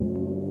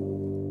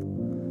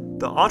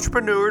The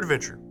Entrepreneur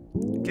Adventure,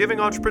 giving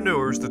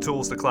entrepreneurs the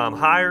tools to climb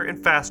higher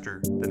and faster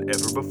than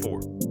ever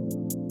before.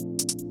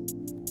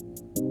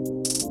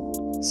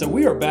 So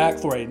we are back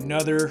for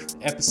another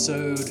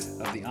episode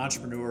of the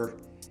Entrepreneur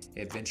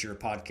Adventure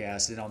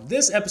podcast. And on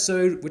this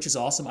episode, which is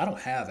awesome, I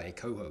don't have a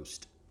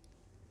co-host.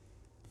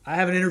 I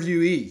have an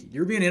interviewee.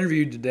 You're being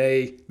interviewed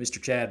today, Mr.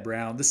 Chad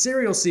Brown, the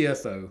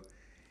SerialCFO.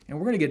 And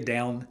we're going to get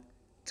down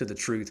to the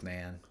truth,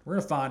 man. We're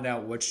going to find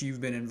out what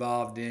you've been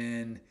involved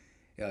in,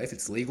 if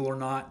it's legal or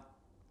not.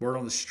 Word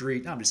on the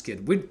street. No, I'm just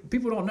kidding.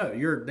 People don't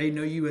know. They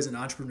know you as an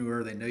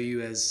entrepreneur. They know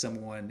you as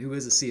someone who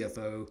is a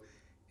CFO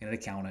and an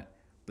accountant.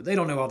 But they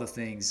don't know all the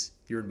things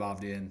you're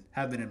involved in,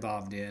 have been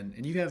involved in,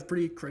 and you have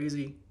pretty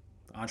crazy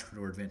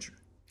entrepreneur adventure.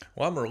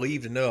 Well, I'm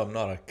relieved to know I'm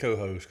not a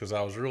co-host because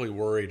I was really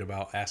worried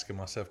about asking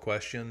myself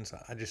questions.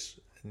 I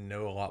just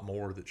know a lot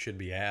more that should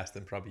be asked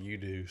than probably you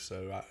do,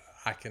 so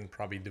I can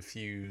probably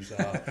diffuse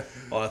a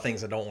lot of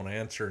things I don't want to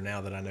answer now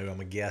that I know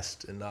I'm a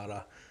guest and not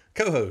a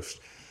co-host.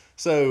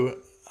 So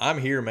I'm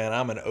here, man.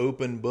 I'm an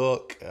open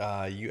book.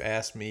 You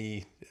ask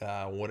me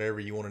whatever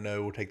you want to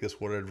know. We'll take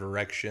this whatever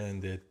direction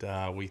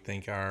that we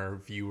think our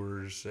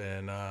viewers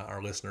and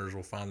our listeners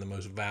will find the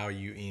most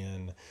value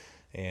in.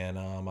 And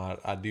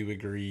I do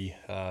agree.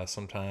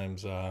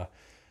 Sometimes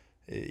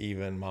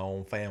even my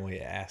own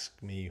family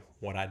asks me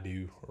what I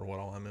do or what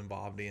all I'm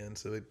involved in.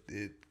 So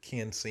it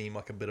can seem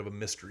like a bit of a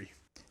mystery.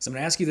 So I'm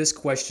going to ask you this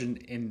question,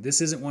 and this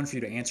isn't one for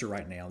you to answer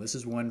right now. This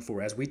is one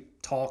for as we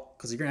talk,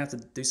 because you're going to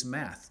have to do some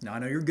math. Now, I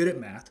know you're good at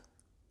math.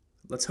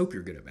 Let's hope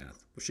you're good at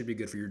math, which should be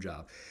good for your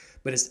job.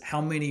 But it's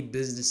how many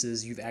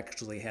businesses you've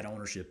actually had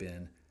ownership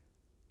in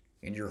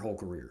your whole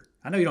career.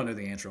 I know you don't know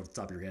the answer off the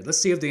top of your head. Let's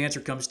see if the answer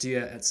comes to you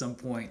at some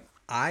point.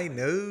 I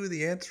know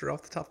the answer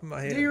off the top of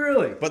my head. Do you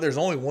really? But there's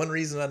only one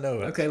reason I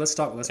know it. Okay, let's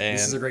talk. This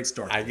is a great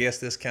start. I guess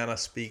this kind of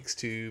speaks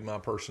to my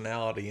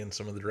personality and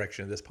some of the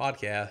direction of this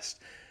podcast.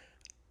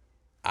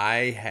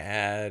 I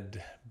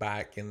had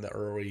back in the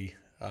early,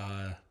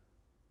 the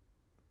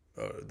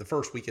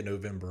first week of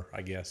November,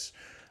 I guess,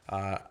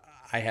 I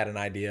had an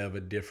idea of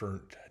a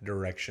different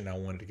direction I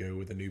wanted to go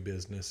with a new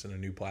business and a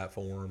new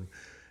platform.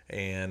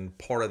 And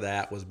part of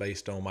that was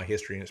based on my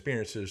history and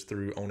experiences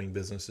through owning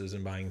businesses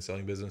and buying and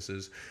selling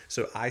businesses.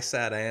 So I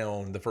sat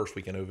down the first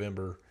week in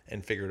November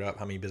and figured out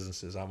how many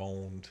businesses I've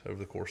owned over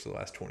the course of the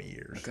last 20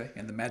 years. Okay,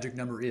 and the magic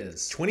number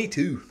is?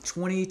 22.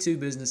 22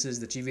 businesses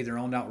that you've either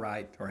owned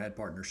outright or had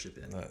partnership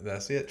in.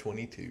 That's it,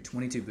 22.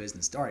 22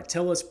 businesses. All right,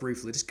 tell us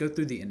briefly, just go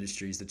through the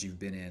industries that you've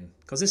been in.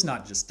 Because it's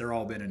not just, they're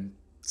all been in,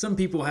 some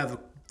people have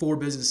 4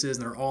 businesses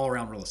and they're all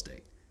around real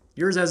estate.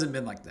 Yours hasn't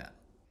been like that.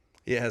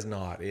 It has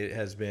not. It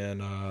has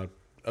been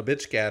a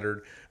bit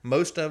scattered.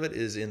 Most of it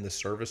is in the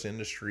service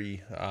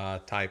industry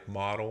type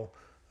model.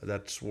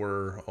 That's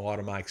where a lot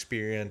of my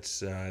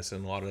experience and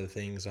a lot of the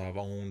things I've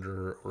owned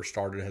or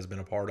started has been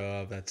a part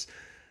of. That's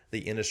the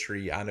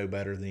industry I know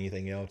better than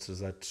anything else is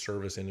that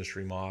service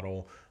industry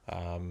model.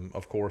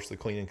 Of course, the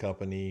cleaning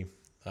company,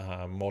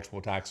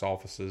 multiple tax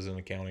offices and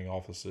accounting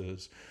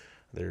offices.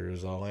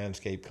 There's a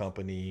landscape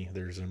company.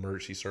 There's an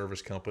emergency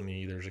service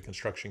company. There's a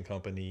construction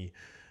company.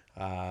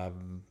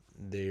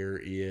 There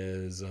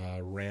is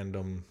a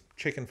random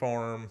chicken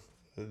farm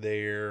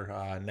there.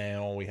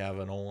 Now we have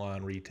an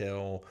online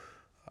retail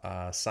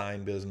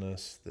sign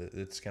business.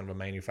 It's kind of a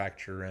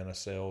manufacturer and a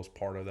sales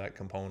part of that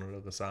component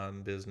of the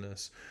sign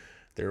business.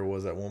 There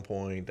was at one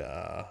point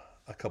a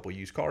couple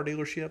used car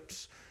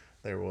dealerships.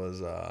 There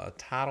was a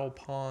title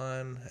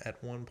pond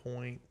at one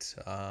point.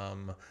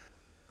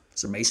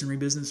 It's a masonry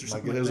business or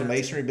something like that? It was a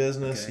masonry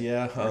business, okay.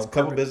 Yeah. A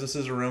couple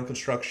businesses around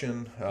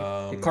construction.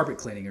 Carpet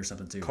cleaning or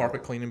something too.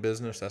 Carpet cleaning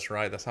business, that's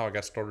right. That's how I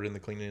got started in the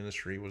cleaning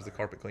industry, was the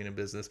carpet cleaning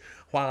business.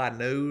 While I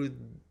know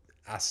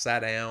I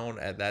sat down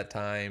at that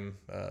time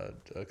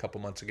a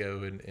couple months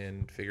ago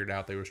and figured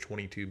out there was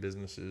 22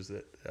 businesses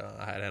that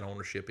I had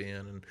ownership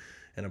in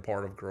and a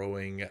part of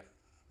growing,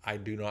 I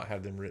do not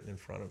have them written in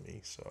front of me,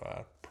 so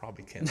I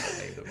probably can't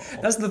name them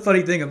all. That's the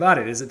funny thing about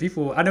it, is that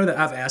people, I know that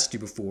I've asked you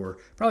before,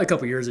 probably a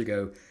couple years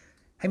ago,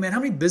 hey man,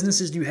 how many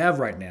businesses do you have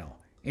right now?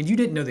 And you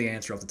didn't know the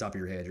answer off the top of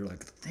your head. You're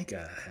like, I think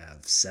I have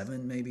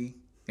 7 maybe.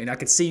 And I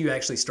could see you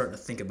actually starting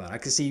to think about it. I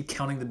could see you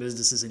counting the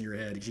businesses in your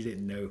head because you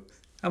didn't know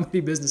how many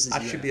businesses you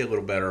have. I should be a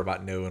little better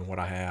about knowing what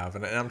I have,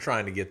 and I'm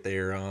trying to get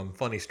there.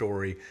 Funny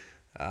story,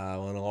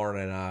 when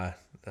Lauren and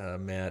I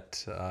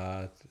met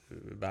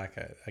back,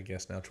 I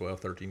guess now 12,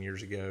 13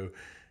 years ago,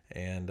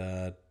 and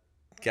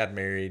got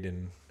married,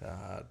 and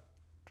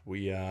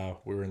we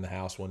were in the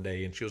house one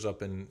day, and she was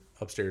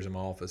upstairs in my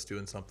office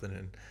doing something,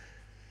 and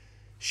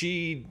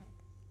she,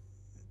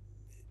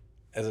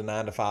 as a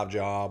 9-to-5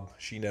 job,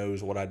 she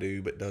knows what I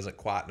do, but doesn't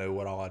quite know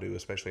what all I do,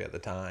 especially at the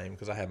time,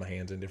 because I have my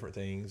hands in different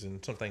things,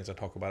 and some things I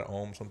talk about at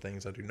home, some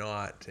things I do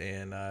not.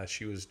 And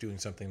she was doing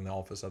something in the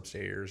office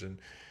upstairs, and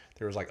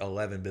there was like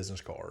 11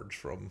 business cards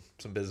from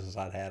some business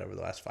I'd had over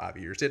the last 5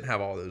 years. Didn't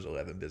have all those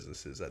 11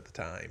 businesses at the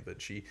time,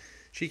 but she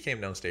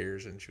came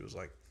downstairs and she was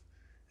like,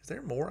 "Is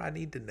there more I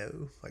need to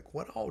know? Like,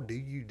 what all do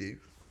you do?"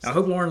 I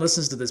hope Lauren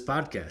listens to this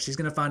podcast. She's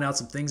going to find out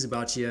some things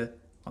about you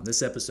on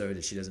this episode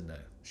that she doesn't know.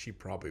 She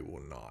probably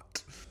will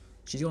not.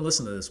 She's going to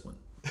listen to this one.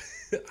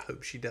 I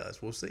hope she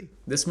does. We'll see.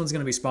 This one's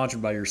going to be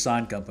sponsored by your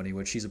sign company,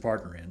 which she's a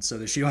partner in, so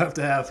that she'll have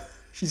to have.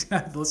 She's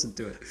got to listen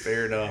to it.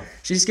 Fair enough.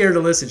 She's scared to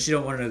listen. She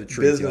don't want to know the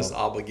truth. Business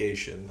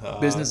obligation.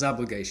 Business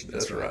obligation.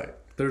 That's right.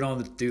 Put it on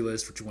the to-do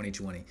list for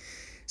 2020.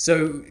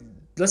 So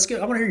let's go.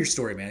 I want to hear your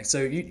story, man.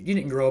 So you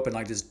didn't grow up in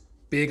like this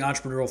big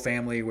entrepreneurial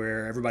family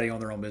where everybody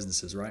owned their own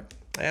businesses, right?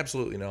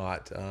 Absolutely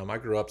not. I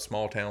grew up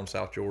small town,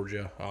 South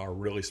Georgia,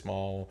 really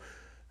small.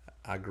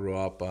 I grew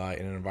up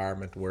in an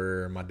environment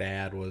where my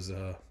dad was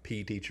a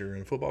PE teacher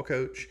and football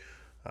coach.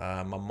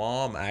 My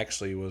mom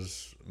actually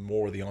was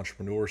more the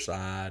entrepreneur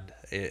side,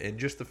 and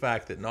just the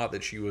fact that not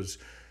that she was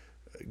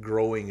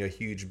growing a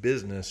huge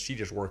business, she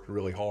just worked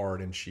really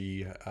hard, and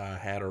she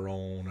had her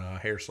own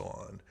hair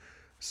salon.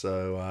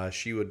 So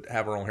she would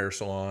have her own hair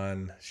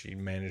salon. She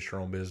managed her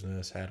own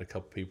business, had a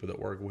couple people that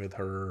worked with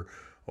her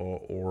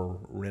or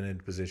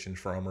rented positions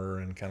from her,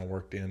 and kind of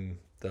worked in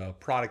the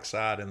product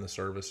side and the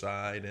service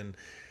side. And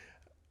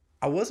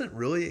I wasn't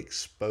really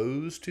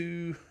exposed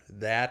to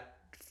that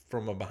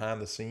from a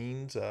behind the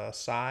scenes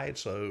side.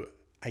 So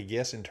I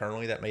guess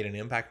internally that made an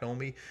impact on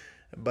me,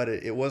 but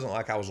it wasn't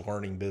like I was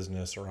learning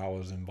business or I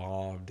was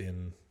involved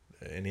in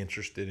and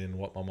interested in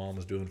what my mom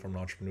was doing from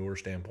an entrepreneur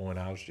standpoint.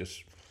 I was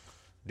just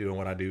doing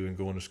what I do and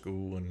going to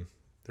school, and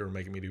they were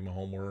making me do my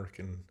homework,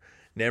 and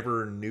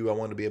never knew I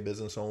wanted to be a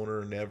business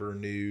owner. Never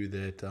knew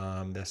that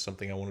that's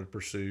something I wanted to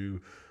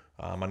pursue.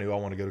 I knew I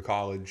wanted to go to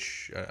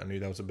college. I knew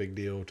that was a big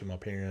deal to my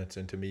parents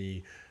and to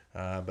me,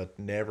 but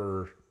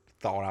never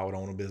thought I would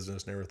own a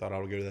business, never thought I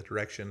would go to that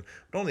direction.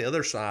 But on the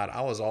other side,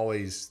 I was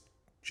always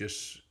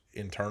just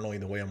internally,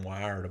 the way I'm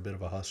wired, a bit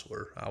of a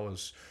hustler.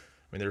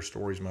 There are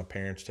stories my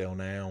parents tell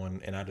now,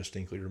 and I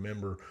distinctly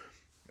remember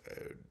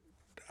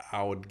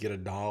I would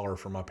get $1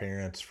 from my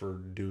parents for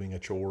doing a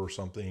chore or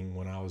something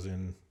when I was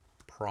in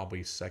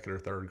probably second or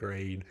third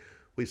grade.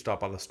 We'd stop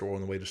by the store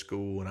on the way to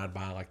school, and I'd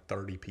buy like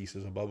 30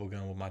 pieces of bubble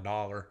gum with my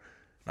 $1. And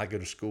I'd go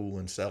to school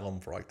and sell them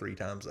for like 3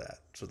 times that.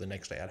 So the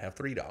next day I'd have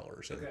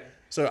 $3. And Okay.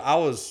 so I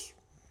was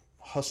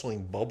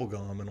hustling bubble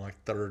gum in like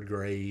third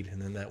grade,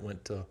 and then that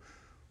went to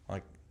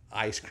like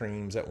ice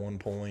creams at one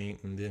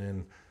point, and then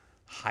in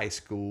high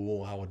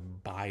school I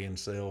would buy and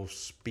sell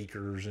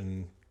speakers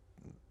and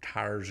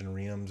tires and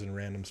rims and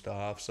random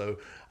stuff. So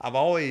I've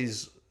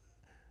always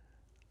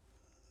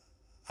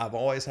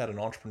had an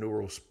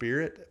entrepreneurial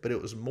spirit, but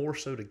it was more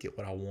so to get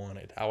what I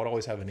wanted. I would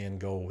always have an end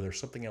goal. There's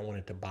something I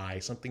wanted to buy,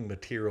 something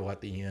material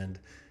at the end,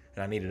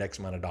 and I needed X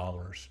amount of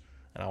dollars,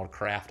 and I would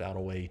craft out a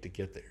way to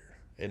get there.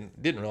 And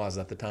didn't realize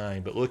it at the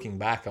time, but looking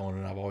back on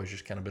it, I've always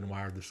just kind of been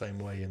wired the same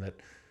way, in that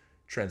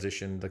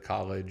transition to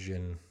college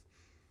and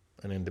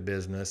into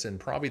business. And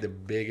probably the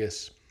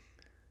biggest,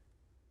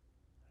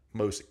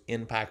 most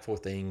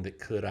impactful thing that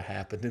could have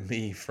happened to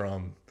me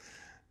from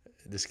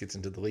this gets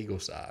into the legal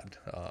side.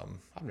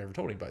 I've never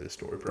told anybody this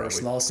story. Probably.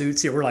 First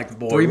lawsuits here. We're like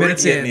Boy, 3 we're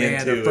minutes in, getting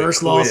man. into The it first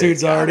quick.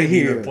 lawsuit's already I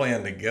didn't even here.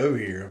 plan to go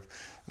here.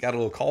 Got a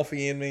little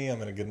coffee in me.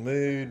 I'm in a good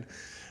mood.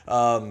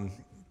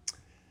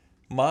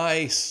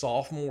 My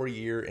sophomore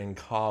year in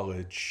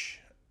college,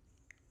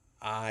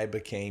 I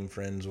became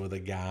friends with a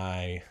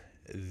guy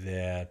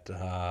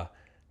that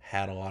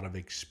had a lot of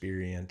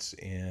experience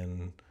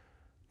in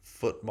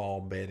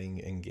football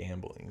betting and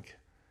gambling.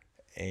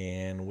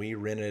 And we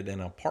rented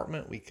an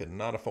apartment we could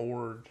not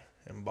afford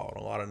and bought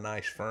a lot of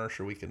nice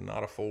furniture we could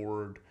not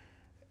afford,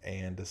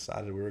 and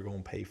decided we were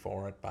going to pay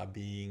for it by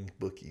being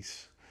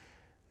bookies.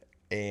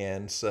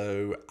 And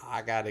so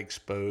I got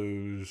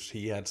exposed.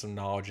 He had some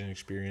knowledge and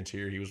experience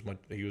here. He was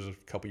a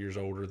couple years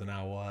older than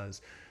I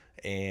was,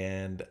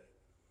 and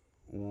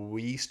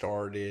we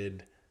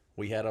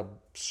had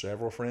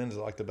several friends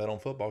that liked to bet on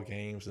football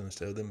games, and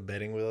instead of them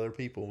betting with other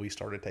people, we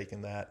started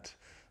taking that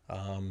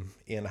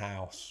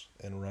in-house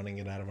and running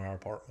it out of our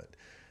apartment.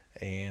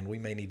 And we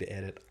may need to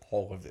edit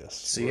all of this.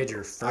 So you had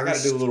your first... I got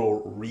to do a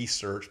little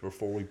research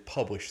before we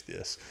publish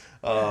this.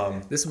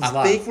 This one's I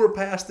live. think we're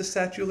past the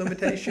statute of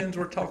limitations.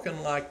 We're talking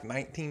like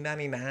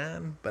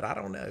 1999, but I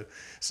don't know.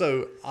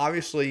 So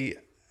obviously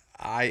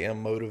I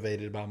am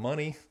motivated by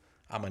money.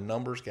 I'm a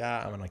numbers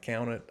guy. I'm an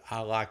accountant. I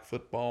like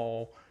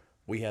football.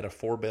 We had a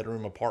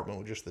 4-bedroom apartment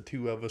with just the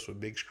two of us with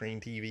big screen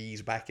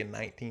TVs back in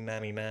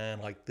 1999.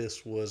 Like,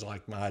 this was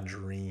like my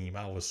dream.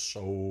 I was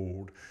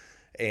sold,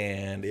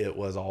 and it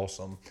was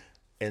awesome.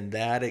 And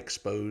that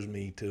exposed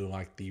me to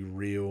like the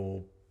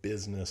real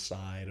business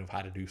side of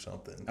how to do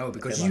something. Oh,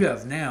 because and you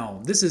have now,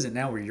 this isn't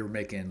now where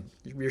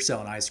you're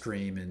selling ice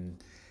cream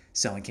and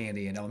selling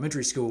candy in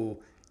elementary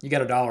school. You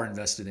got $1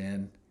 invested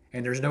in,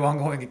 and there's no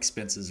ongoing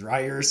expenses,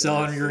 right? You're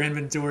selling your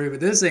inventory,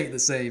 but this ain't the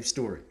same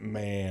story.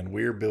 Man,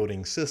 we're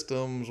building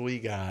systems. We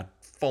got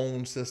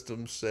phone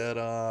systems set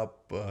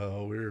up.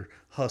 We're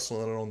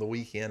hustling on the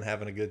weekend,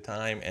 having a good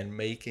time, and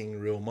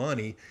making real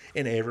money,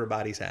 and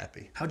everybody's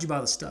happy. How'd you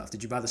buy the stuff?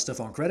 Did you buy the stuff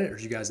on credit, or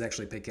did you guys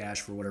actually pay cash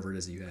for whatever it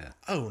is that you had?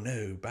 Oh,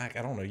 no. I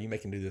don't know. You may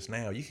can do this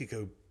now. You could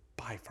go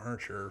buy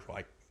furniture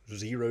like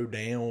 0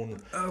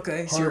 down.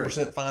 Okay,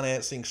 100%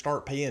 financing.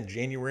 Start paying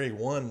January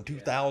 1,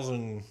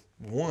 2000.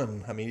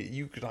 one, I mean,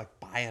 you could like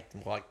buy it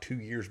with like 2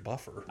 years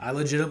buffer. I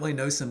legitimately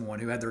know someone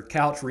who had their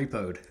couch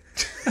repoed.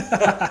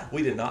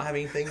 We did not have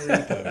anything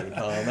repoed.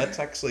 That's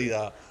actually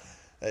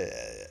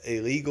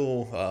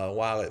illegal,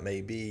 while it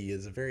may be,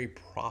 is a very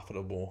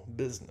profitable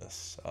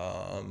business.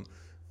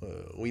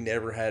 We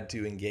never had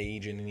to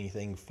engage in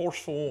anything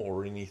forceful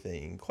or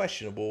anything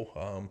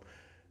questionable.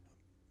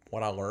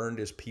 What I learned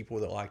is people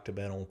that like to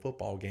bet on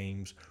football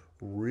games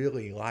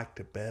really like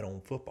to bet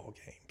on football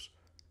games.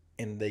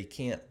 And they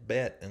can't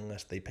bet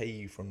unless they pay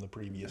you from the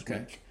previous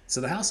week.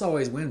 So the house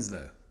always wins,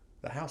 though.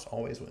 The house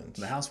always wins.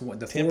 The house won.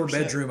 The 10%.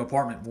 4-bedroom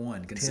apartment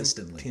won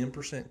consistently.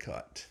 10%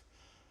 cut.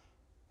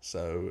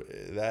 So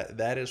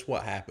that is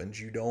what happens.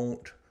 You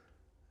don't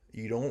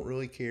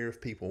really care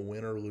if people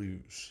win or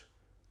lose.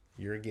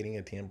 You're getting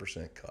a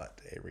 10%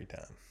 cut every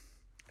time.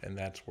 And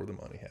that's where the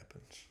money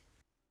happens.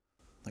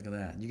 Look at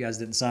that. You guys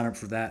didn't sign up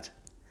for that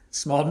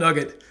small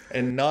nugget.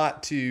 And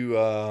not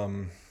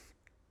to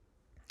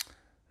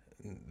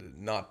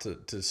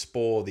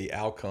spoil the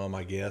outcome,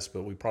 I guess,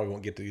 but we probably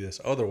won't get to do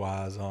this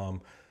otherwise.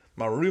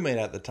 My roommate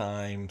at the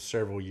time,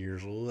 several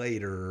years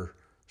later,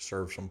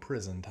 served some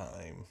prison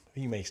time.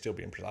 He may still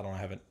be in prison. I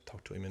haven't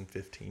talked to him in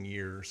 15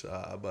 years,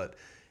 but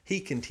he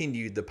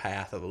continued the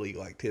path of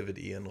illegal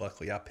activity, and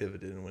luckily I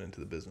pivoted and went into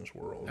the business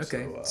world.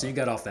 Okay, so you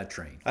got off that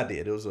train. I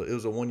did. It was a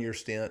 1-year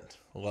stint.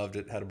 Loved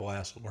it. Had a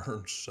blast.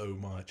 Learned so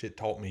much. It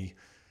taught me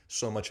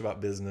so much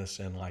about business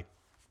and like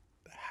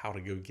how to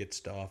go get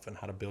stuff and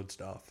how to build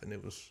stuff. And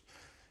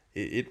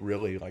it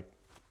really like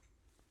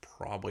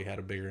probably had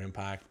a bigger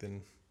impact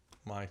than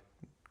my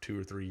 2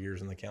 or 3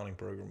 years in the accounting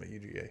program at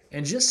UGA.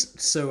 And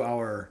just so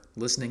our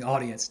listening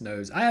audience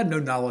knows, I had no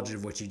knowledge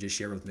of what you just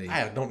shared with me.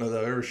 I don't know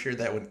that I've ever shared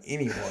that with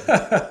anyone.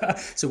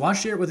 So why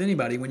share it with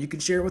anybody when you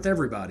can share it with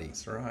everybody?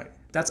 That's right.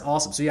 That's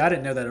awesome. So yeah, I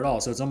didn't know that at all.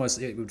 So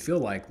it would feel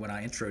like when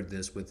I introed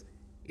this with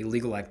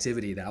illegal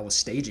activity that I was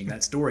staging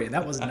that story, and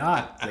that was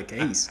not the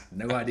case.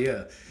 No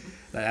idea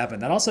that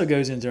happened. That also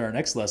goes into our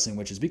next lesson,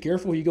 which is be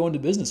careful who you go into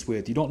business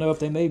with. You don't know if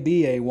they may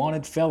be a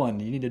wanted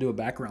felon. You need to do a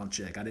background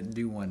check. I didn't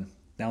do one.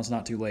 Now it's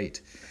not too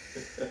late.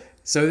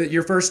 So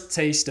your first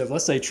taste of,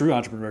 let's say, true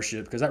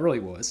entrepreneurship, because that really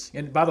was.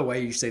 And by the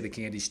way, you say the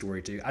candy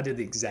story too. I did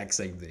the exact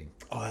same thing.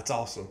 Oh, that's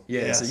awesome.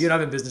 Yeah. Yes. So you and I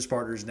have been business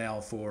partners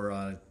now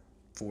for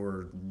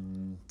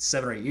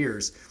 7 or 8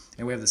 years,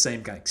 and we have the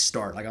same kind of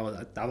start. Like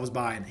I was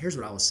buying. Here's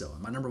what I was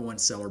selling. My number one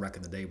seller back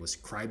in the day was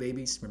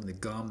Crybabies. Remember the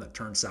gum that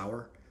turned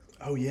sour?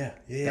 Oh yeah.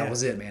 That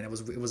was it, man. It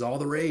was all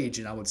the rage,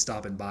 and I would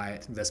stop and buy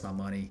it, invest my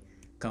money,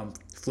 come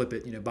flip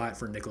it, buy it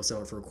for a nickel,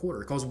 sell it for a quarter.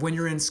 Because when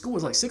you're in school,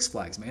 it's like Six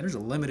Flags, man. There's a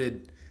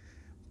limited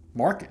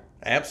market.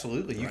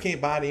 Absolutely. You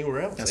can't buy it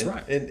anywhere else. That's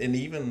right. And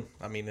even,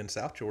 in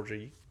South Georgia,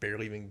 you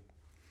barely even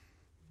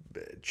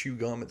chew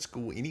gum at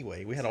school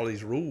anyway. We had all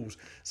these rules.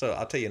 So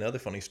I'll tell you another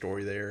funny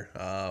story there.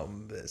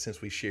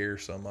 Since we share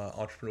some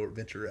entrepreneur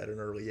adventure at an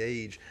early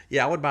age.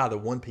 Yeah, I would buy the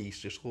one piece,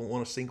 just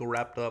one single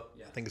wrapped up.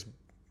 Yeah. I think it's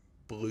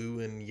blue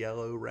and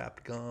yellow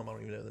wrapped gum. I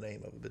don't even know the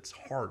name of it. It's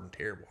hard and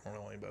terrible. I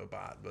don't know anybody would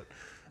buy it, but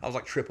I was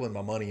like tripling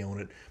my money on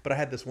it. But I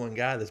had this one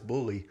guy, this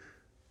bully.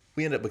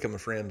 We ended up becoming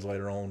friends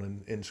later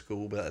on in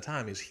school, but at the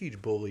time he was a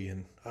huge bully,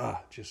 and I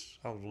was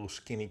a little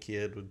skinny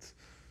kid with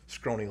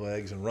scrawny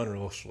legs and running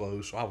real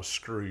slow, so I was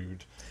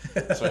screwed.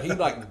 So he'd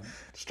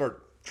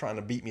start trying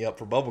to beat me up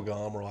for bubble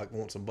gum or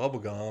want some bubble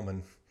gum,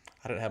 and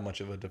I didn't have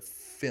much of a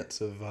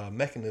defensive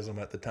mechanism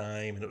at the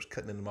time, and it was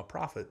cutting into my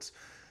profits.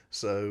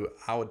 So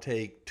I would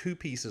take 2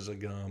 pieces of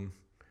gum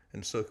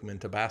and soak them in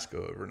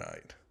Tabasco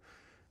overnight,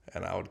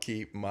 and I would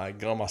keep my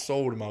gum I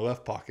sold in my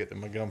left pocket and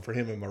my gum for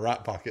him in my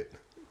right pocket.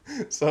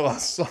 So I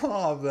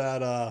saw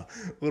that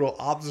little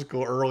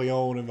obstacle early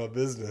on in my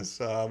business.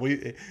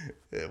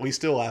 We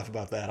still laugh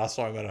about that. I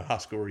saw him at a high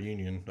school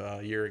reunion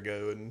a year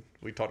ago, and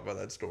we talked about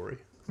that story.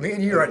 Me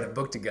and you are writing a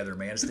book together,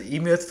 man. It's the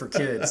E-Myth for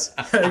kids.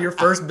 Your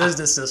first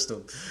business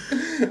system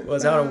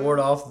was how to ward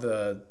off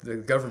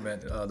the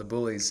government, the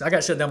bullies. I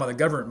got shut down by the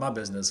government in my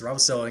business. I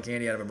was selling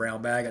candy out of a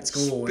brown bag at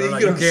school. And I'm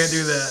like, you can't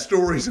do that.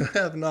 Stories I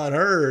have not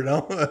heard.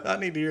 I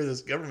need to hear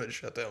this government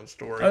shutdown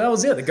story. Oh, that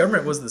was it. The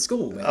government was the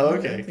school, man. Oh,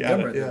 okay.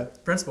 The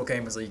principal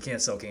came and said, you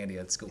can't sell candy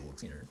at school.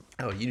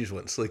 Oh, you just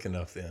wasn't slick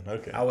enough then.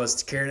 Okay. I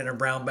was carrying it in a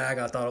brown bag.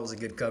 I thought it was a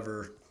good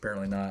cover.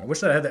 Apparently not. I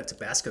wish I had that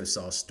Tabasco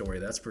sauce story.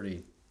 That's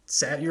pretty...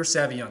 You're a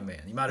savvy young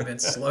man. You might have been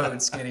slow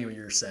and skinny when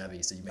you were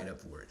savvy, so you made up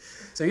for it.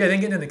 So yeah, then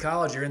getting into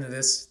college, you're into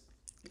this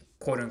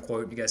quote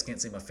unquote, you guys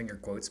can't see my finger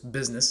quotes,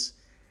 business,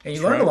 and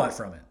you learned a lot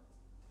from it.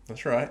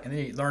 That's right. And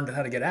then you learned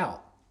how to get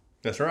out.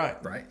 That's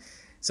right. Right.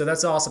 So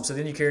that's awesome. So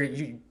then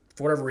you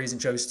for whatever reason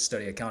chose to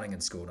study accounting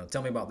in school. Now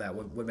tell me about that.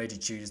 What made you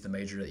choose the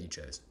major that you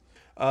chose?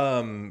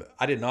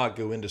 I did not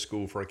go into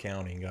school for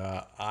accounting.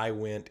 I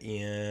went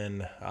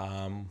in,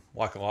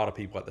 like a lot of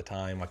people at the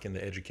time, like in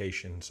the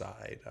education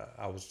side.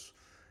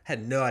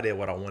 Had no idea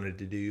what I wanted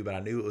to do, but I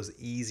knew it was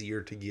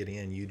easier to get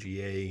in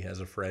UGA as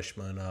a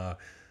freshman,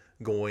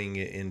 going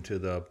into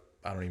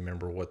I don't even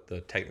remember what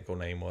the technical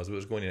name was. It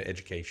was going into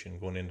education,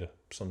 going into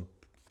some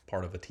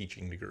part of a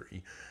teaching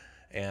degree.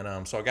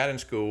 And so I got in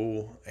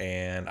school,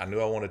 and I knew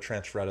I wanted to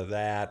transfer out of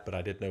that, but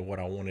I didn't know what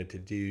I wanted to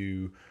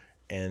do.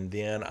 And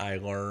then I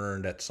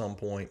learned at some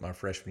point my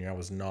freshman year,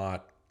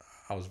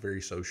 I was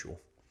very social.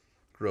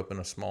 Grew up in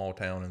a small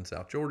town in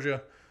South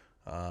Georgia,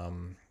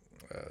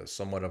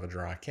 somewhat of a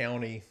dry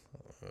county,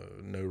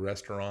 no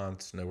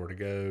restaurants, nowhere to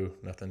go,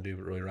 nothing to do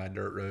but really ride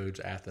dirt roads.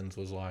 Athens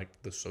was like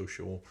the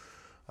social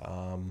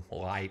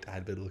light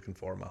I'd been looking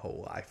for my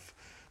whole life.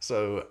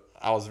 So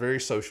I was very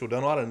social,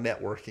 done a lot of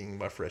networking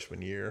my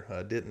freshman year.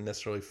 I didn't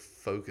necessarily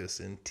focus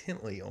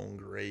intently on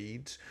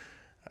grades,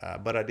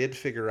 but I did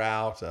figure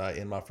out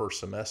in my first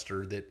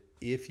semester that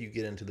if you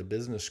get into the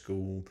business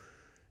school,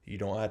 you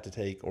don't have to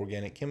take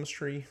organic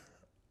chemistry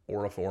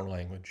or a foreign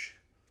language.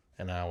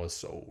 And I was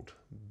sold.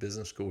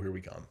 Business school, here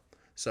we come.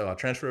 So I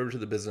transferred over to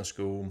the business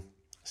school.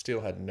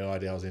 Still had no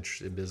idea I was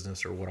interested in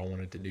business or what I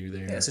wanted to do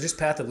there. Yeah, so just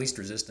path of least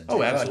resistance.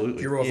 Oh,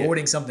 absolutely. You were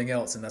avoiding something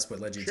else, and that's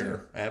what led you Sure,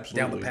 to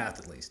absolutely. down the path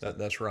at least.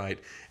 That's right.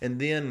 And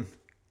then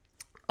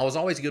I was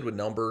always good with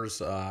numbers.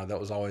 That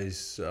was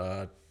always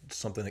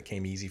something that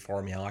came easy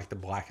for me. I like the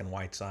black and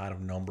white side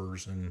of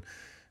numbers, and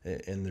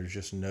there's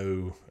just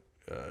no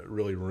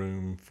really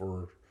room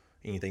for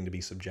anything to be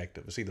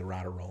subjective. It's either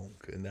right or wrong,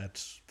 and that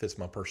fits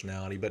my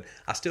personality. But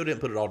I still didn't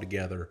put it all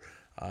together.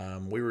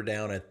 We were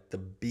down at the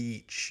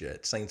beach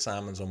at St.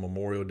 Simon's on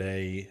Memorial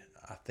Day.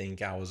 I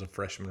think I was a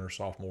freshman or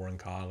sophomore in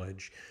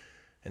college.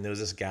 And there was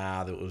this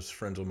guy that was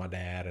friends with my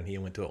dad, and he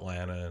went to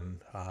Atlanta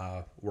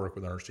and worked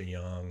with Ernst &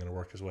 Young and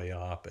worked his way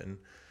up. And,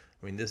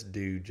 I mean, this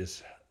dude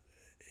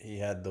he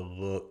had the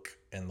look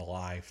and the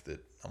life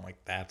that I'm like,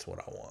 that's what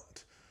I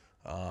want.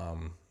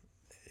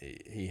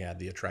 He had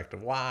the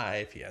attractive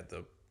wife. He had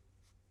the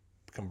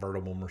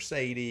convertible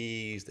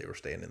Mercedes. They were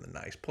staying in the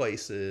nice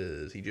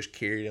places. He just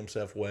carried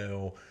himself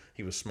well.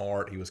 He was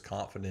smart. He was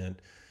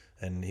confident.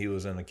 And he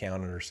was an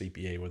accountant or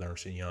CPA with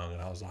Ernst & Young.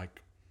 And I was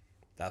like,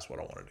 that's what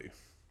I want to do.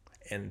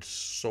 And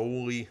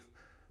solely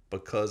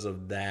because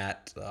of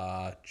that,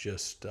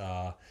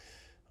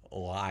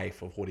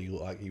 life of what he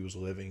was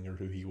living or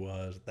who he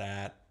was,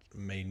 that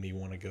made me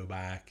want to go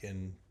back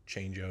and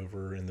change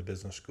over in the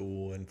business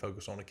school and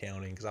focus on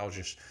accounting. Because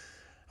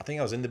I think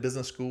I was in the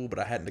business school, but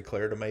I hadn't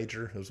declared a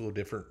major. It was a little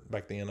different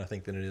back then, I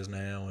think, than it is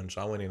now. And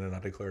so I went in and I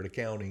declared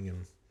accounting,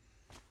 and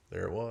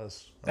there it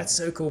was. That's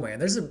so cool, man.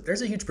 There's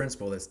a huge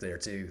principle that's there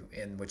too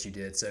in what you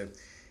did. So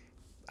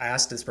I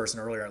asked this person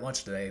earlier at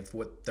lunch today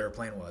what their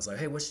plan was. Like,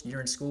 hey,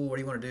 you're in school, what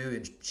do you want to do?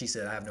 And she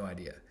said, I have no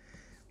idea.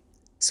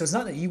 So it's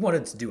not that you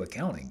wanted to do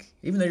accounting.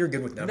 Even though you're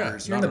good with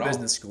numbers, you're in the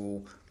business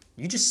school,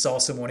 you just saw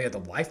someone who had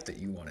the life that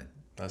you wanted.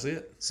 That's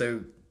it.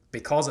 So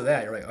because of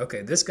that, you're like,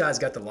 okay, this guy's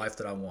got the life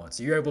that I want.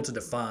 So you're able to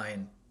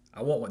define,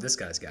 I want what this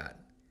guy's got.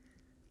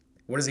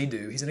 What does he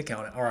do? He's an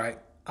accountant. All right,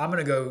 I'm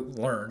going to go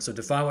learn. So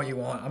define what you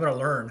want. I'm going to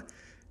learn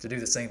to do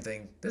the same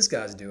thing this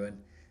guy's doing.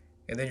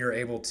 And then you're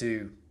able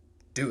to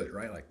do it,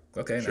 right? Like,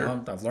 okay, Sure.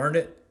 Now I've learned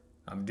it.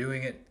 I'm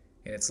doing it.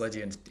 And it's led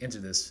you into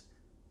this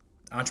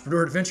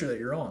entrepreneur adventure that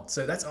you're on.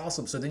 So that's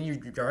awesome. So then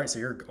all right, so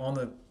you're on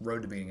the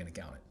road to being an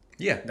accountant.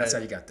 Yeah. That's how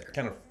you got there.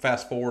 Kind of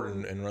fast forward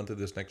and run through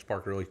this next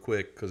part really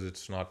quick because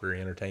it's not very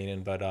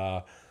entertaining.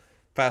 But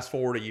fast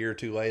forward a year or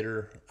two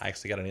later, I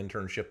actually got an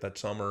internship that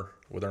summer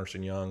with Ernst &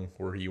 Young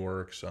where he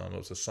works. It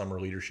was a summer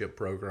leadership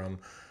program.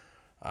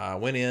 I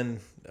went in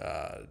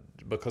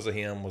because of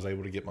him, was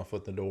able to get my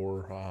foot in the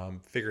door,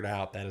 figured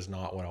out that is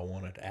not what I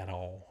wanted at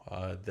all.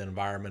 The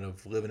environment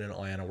of living in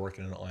Atlanta,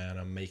 working in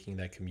Atlanta, making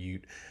that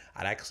commute.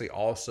 I'd actually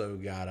also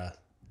got a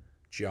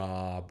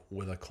job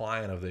with a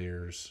client of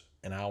theirs,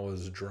 and I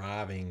was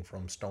driving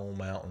from Stone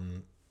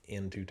Mountain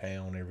into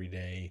town every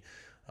day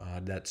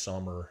that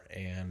summer,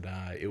 and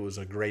it was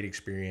a great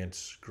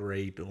experience,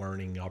 great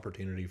learning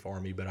opportunity for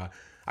me. But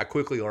I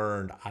quickly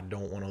learned I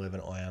don't want to live in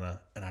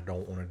Atlanta, and I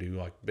don't want to do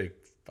like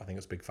I think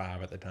it's Big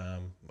Five at the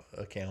time,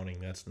 accounting.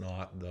 That's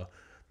not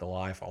the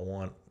life I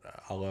want.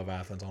 I love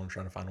Athens. I'm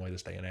trying to find a way to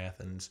stay in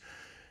Athens,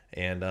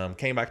 and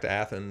came back to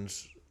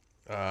Athens.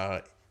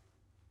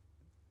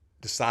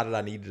 Decided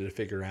I needed to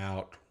figure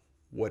out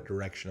what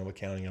direction of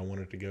accounting I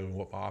wanted to go and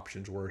what my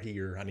options were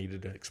here. I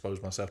needed to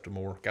expose myself to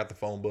more. Got the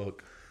phone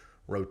book,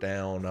 wrote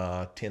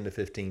down 10 to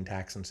 15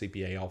 tax and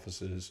CPA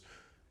offices.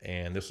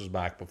 And this was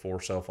back before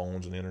cell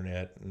phones and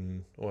internet.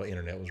 And, well,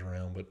 internet was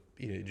around, but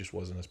it just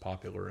wasn't as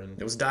popular in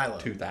It was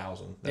dial-up.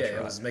 2000. Yeah, That's it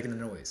right. was making a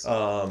noise.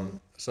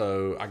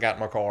 So I got in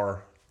my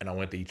car and I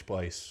went to each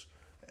place.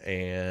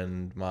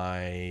 And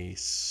my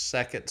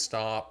second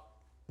stop,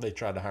 they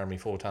tried to hire me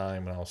full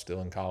time, and I was still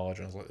in college.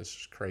 And I was like, this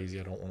is crazy.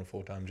 I don't want a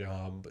full time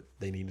job, but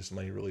they needed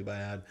somebody really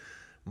bad.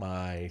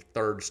 My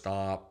third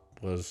stop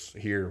was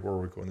here where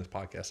we're recording this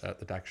podcast at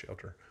the tax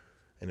shelter,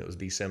 and it was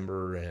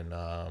December. And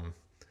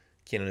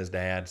Ken and his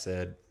dad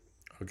said,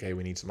 okay,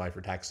 we need somebody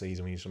for tax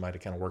season. We need somebody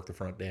to kind of work the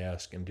front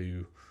desk and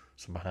do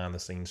some behind the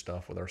scenes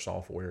stuff with our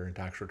software and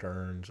tax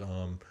returns.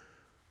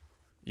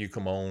 You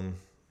come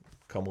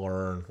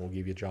learn. We'll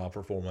give you a job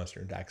for 4 months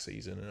during tax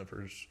season. And if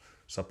there's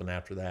something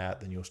after that,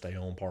 then you'll stay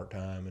on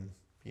part-time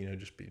and,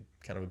 just be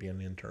kind of being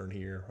an intern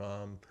here.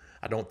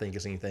 I don't think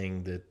it's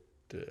anything that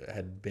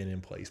had been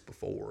in place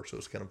before. So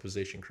it's kind of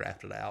position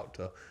crafted out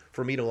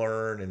for me to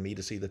learn and me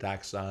to see the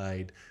tax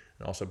side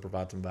and also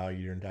provide some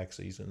value during tax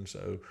season.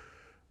 So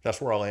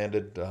that's where I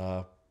landed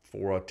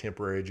for a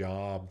temporary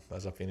job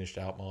as I finished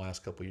out my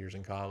last couple of years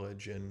in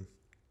college and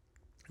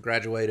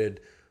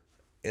graduated,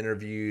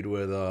 interviewed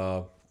with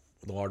the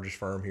largest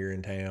firm here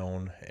in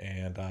town,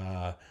 and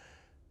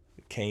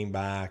came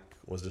back,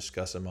 was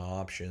discussing my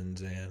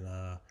options, and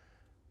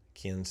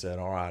Ken said,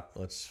 all right,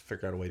 let's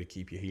figure out a way to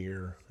keep you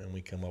here. And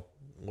we come up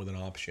with an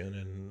option,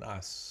 and I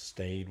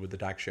stayed with the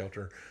tax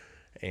shelter.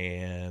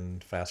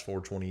 And fast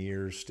forward 20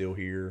 years, still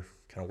here,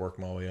 kind of worked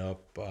my way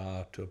up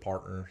to a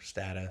partner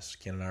status.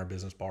 Ken and I are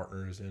business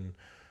partners in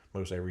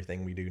most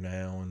everything we do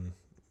now,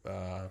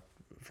 and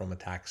from a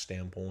tax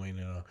standpoint,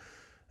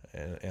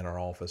 and our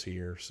office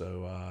here.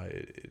 So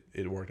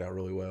it worked out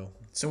really well.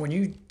 So when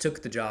you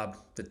took the job,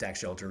 the tax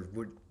shelter,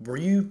 were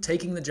you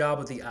taking the job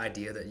with the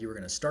idea that you were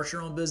going to start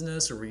your own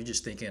business, or were you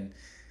just thinking,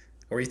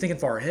 or were you thinking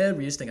far ahead?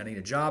 Were you just thinking, I need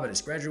a job, I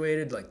just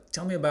graduated? Like,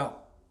 tell me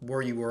about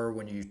where you were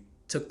when you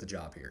took the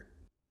job here.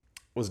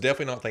 Was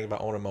definitely not thinking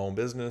about owning my own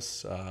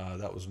business.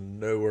 That was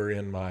nowhere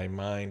in my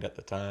mind at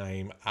the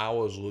time. I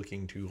was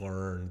looking to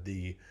learn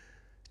the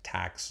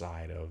tax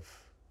side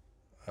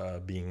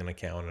of being an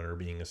accountant or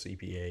being a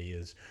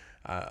CPA.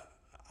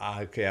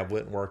 I've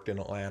went and worked in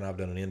Atlanta. I've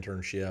done an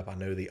internship. I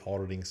know the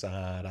auditing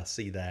side. I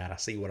see that. I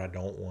see what I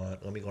don't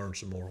want. Let me learn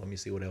some more. Let me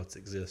see what else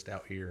exists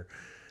out here.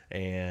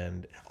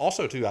 And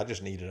also, too, I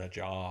just needed a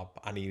job.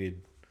 I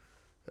needed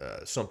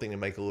something to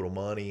make a little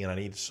money, and I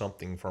needed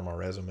something for my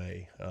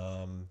resume.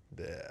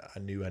 I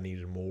knew I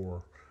needed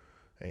more,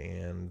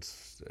 and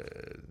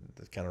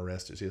the kind of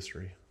rest is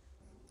history.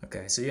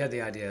 Okay, so you had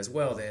the idea as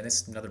well then.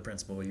 It's another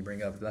principle you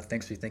bring up that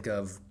makes me think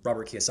of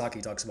Robert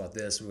Kiyosaki talks about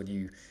this when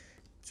you,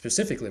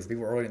 specifically for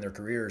people early in their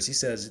careers, he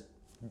says,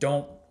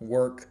 don't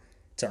work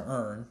to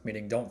earn,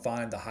 meaning don't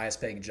find the highest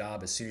paying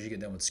job as soon as you get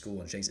done with school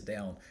and chase it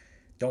down.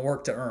 Don't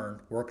work to earn,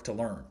 work to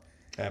learn.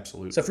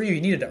 Absolutely. So for you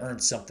needed to earn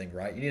something,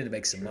 right? You needed to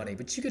make some money,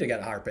 but you could have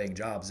got higher paying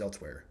jobs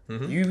elsewhere.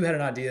 You had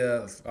an idea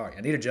of, all right,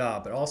 I need a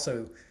job, but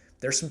also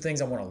there's some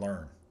things I want to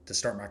learn to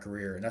start my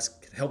career, and that's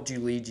helped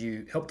lead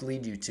you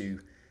to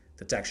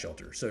the tax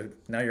shelter. So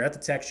now you're at the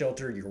tax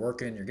shelter, you're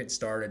working, you're getting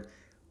started.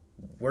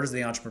 Where does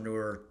the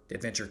entrepreneur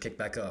adventure kick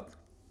back up?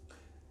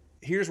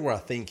 Here's where I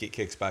think it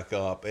kicks back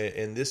up,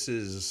 and this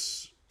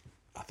is,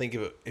 I think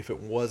if it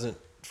wasn't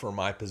for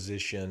my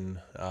position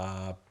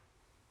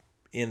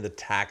in the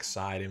tax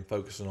side and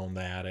focusing on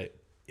that,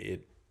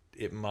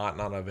 it might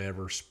not have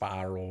ever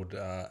spiraled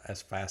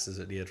as fast as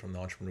it did from the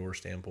entrepreneur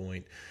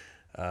standpoint.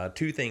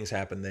 Two things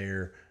happened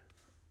there.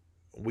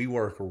 We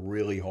work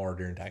really hard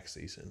during tax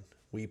season.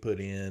 We put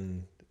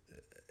in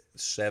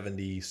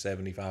 70,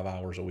 75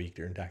 hours a week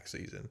during tax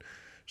season.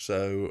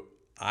 So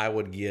I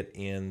would get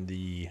in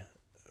the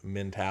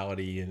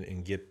mentality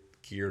and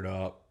get geared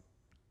up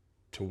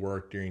to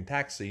work during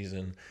tax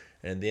season.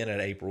 And then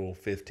at April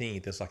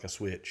 15th, it's like a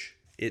switch.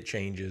 It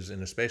changes.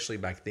 And especially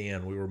back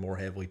then, we were more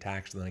heavily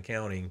taxed than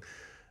accounting.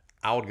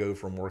 I would go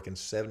from working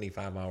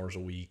 75 hours a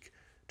week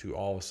to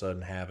all of a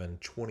sudden having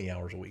 20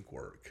 hours a week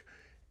work.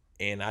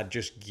 And I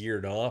just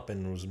geared up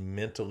and was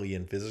mentally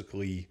and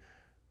physically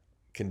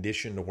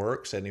conditioned to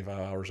work 75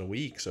 hours a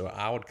week. So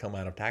I would come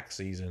out of tax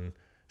season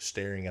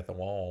staring at the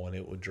wall, and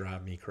it would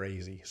drive me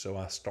crazy. So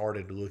I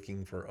started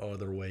looking for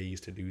other ways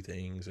to do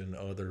things and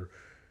other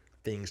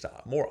things to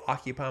more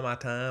occupy my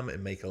time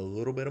and make a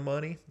little bit of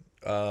money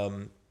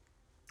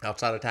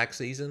outside of tax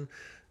season.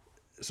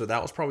 So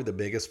that was probably the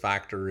biggest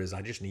factor, is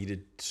I just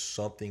needed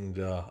something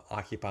to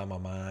occupy my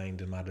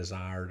mind and my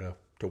desire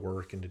to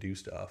work and to do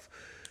stuff.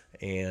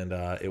 And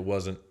it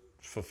wasn't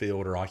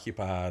fulfilled or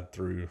occupied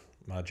through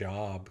my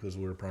job because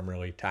we were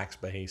primarily tax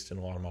based and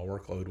a lot of my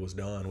workload was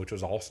done, which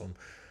was awesome.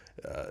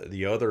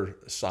 The other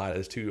side,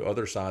 there's two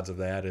other sides of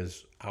that,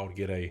 is I would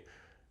get a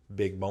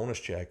big bonus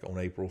check on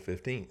April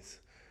 15th.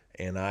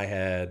 And I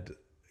had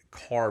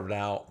carved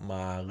out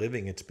my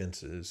living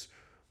expenses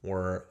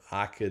where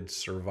I could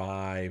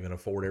survive and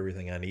afford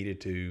everything I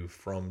needed to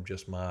from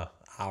just my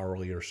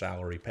hourly or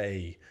salary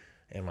pay,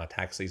 and my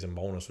tax season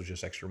bonus was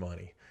just extra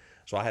money.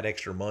 So I had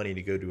extra money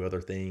to go do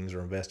other things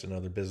or invest in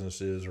other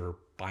businesses or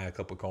buy a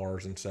couple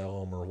cars and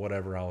sell them or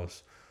whatever I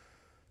was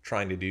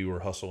trying to do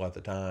or hustle at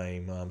the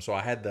time. So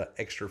I had the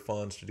extra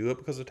funds to do it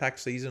because of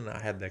tax season.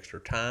 I had the extra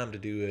time to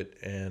do it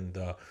and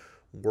the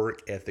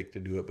work ethic to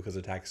do it because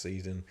of tax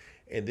season.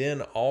 And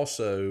then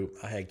also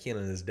I had Ken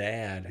and his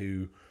dad,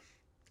 who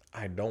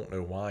I don't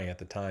know why at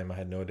the time, I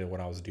had no idea what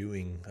I was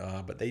doing,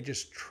 but they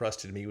just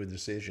trusted me with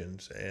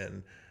decisions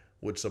and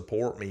would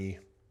support me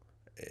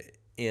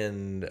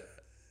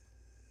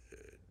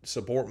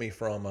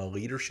from a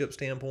leadership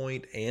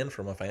standpoint and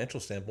from a financial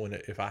standpoint.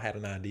 If I had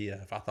an idea,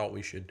 if I thought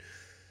we should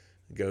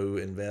go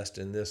invest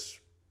in this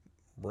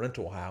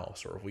rental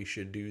house, or if we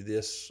should do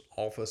this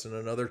office in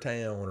another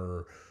town,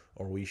 or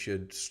we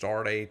should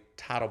start a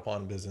title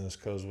pond business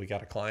because we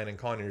got a client in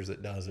Conyers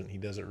that does it and he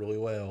does it really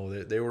well.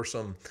 There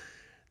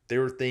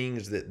were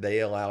things that they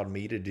allowed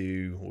me to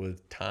do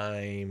with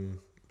time,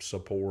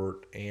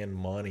 support and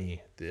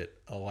money that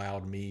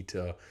allowed me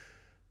to.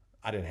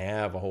 I didn't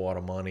have a whole lot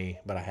of money,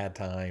 but I had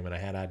time and I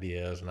had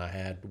ideas and I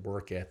had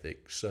work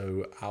ethic.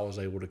 So I was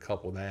able to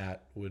couple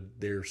that with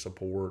their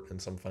support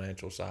and some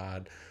financial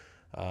side,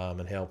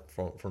 and help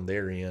from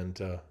their end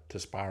to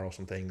spiral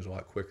some things a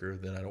lot quicker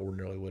than I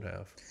ordinarily would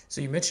have.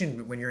 So you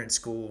mentioned when you're in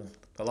school,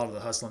 a lot of the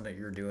hustling that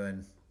you're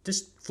doing,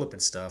 just flipping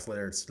stuff,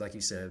 whether it's like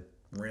you said,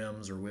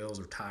 rims or wheels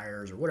or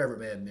tires or whatever it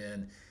may have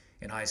been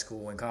in high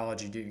school. In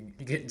college, you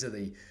get into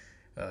the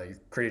you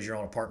created your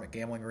own apartment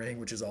gambling ring,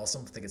 which is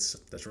awesome. I think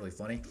that's really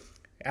funny.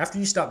 After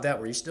you stopped that,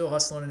 were you still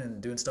hustling and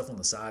doing stuff on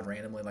the side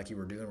randomly like you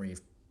were doing? Were you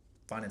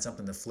finding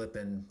something to flip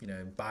and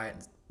buy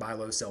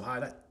low, sell high,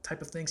 that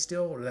type of thing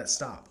still, or did that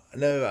stop?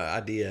 No, I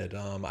did.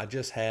 And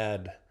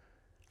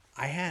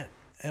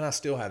I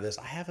still have this.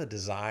 I have a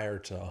desire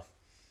to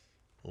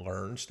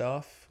learn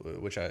stuff,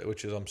 which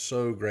is I'm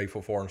so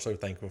grateful for. I'm so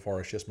thankful for.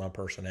 It's just my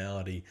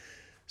personality.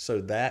 So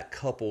that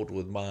coupled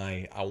with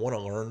I want to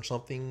learn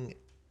something,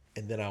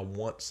 and then I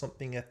want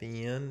something at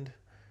the end,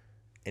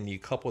 and you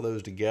couple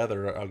those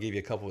together. I'll give you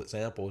a couple of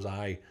examples.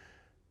 I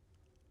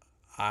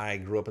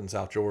grew up in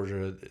South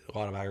Georgia, a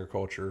lot of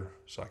agriculture,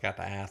 so I got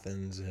to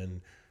Athens,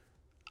 and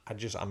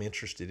I'm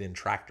interested in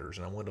tractors,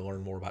 and I wanted to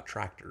learn more about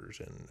tractors,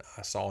 and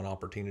I saw an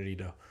opportunity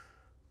to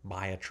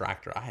buy a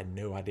tractor. I had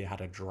no idea how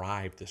to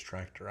drive this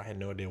tractor. I had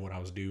no idea what I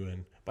was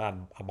doing, but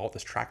I bought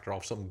this tractor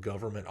off some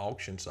government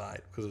auction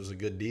site because it was a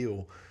good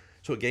deal.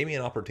 So it gave me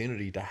an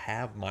opportunity to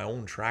have my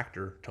own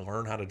tractor to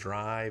learn how to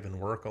drive and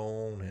work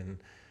on and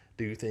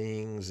do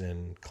things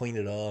and clean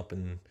it up.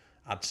 And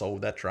I'd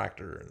sold that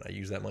tractor and I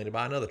used that money to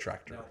buy another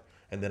tractor. No.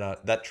 And then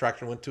that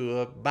tractor went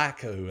to a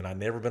backhoe, and I'd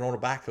never been on a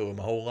backhoe in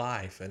my whole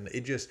life. And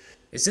it just...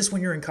 Is this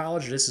when you're in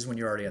college, or this is when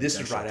you're already at This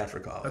is right after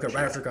college. Okay,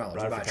 right after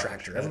college. You buy a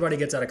tractor. Everybody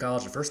gets out of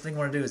college. The first thing they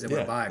want to do is they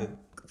want to buy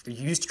a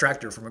used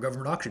tractor from a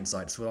government auction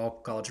site. That's what all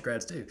college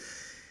grads do.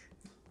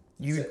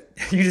 You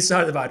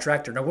decided to buy a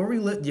tractor. Now, where were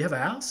you living? Do you have a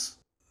house?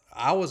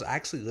 I was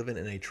actually living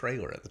in a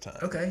trailer at the time.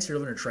 Okay, so you're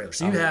living in a trailer.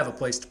 So you have a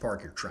place to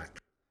park your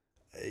tractor.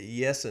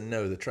 Yes and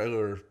no. The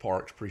trailer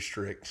park's pretty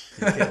strict.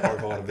 You can't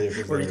park a lot of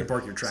vehicles Where you can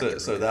park your tractor.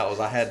 So that was,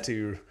 I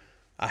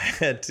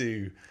had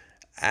to,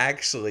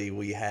 actually,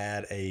 we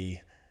had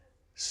a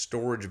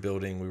storage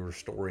building we were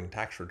storing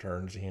tax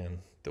returns in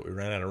that we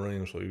ran out of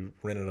room, so we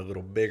rented a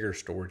little bigger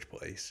storage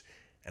place,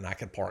 and I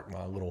could park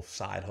my little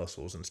side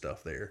hustles and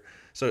stuff there.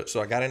 So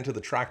I got into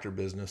the tractor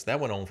business. That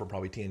went on for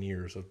probably 10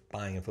 years of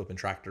buying and flipping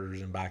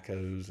tractors and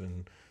backhoes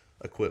and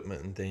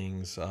equipment and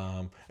things.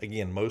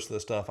 Again, most of the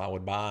stuff I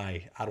would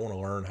buy, I'd want to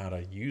learn how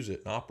to use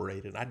it and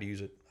operate it. I'd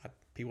use it.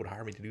 People would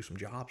hire me to do some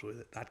jobs with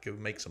it. I'd go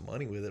make some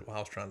money with it while I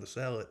was trying to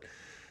sell it.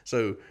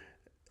 So,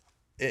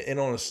 and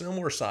on a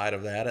similar side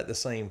of that, at the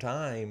same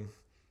time,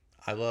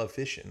 I love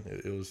fishing.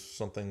 It was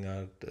something,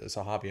 it's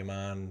a hobby of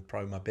mine,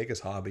 probably my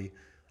biggest hobby.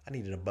 I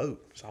needed a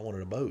boat, so I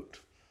wanted a boat.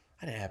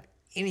 I didn't have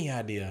any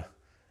idea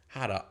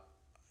how to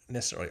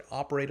necessarily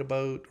operate a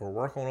boat or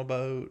work on a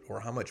boat or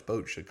how much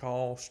boats should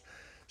cost.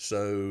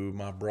 So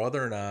my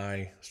brother and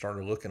I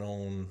started looking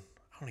on,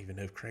 I don't even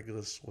know if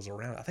Craigslist was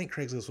around. I think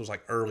Craigslist was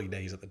like early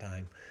days at the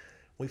time.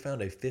 We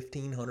found a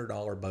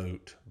 $1,500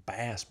 boat,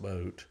 bass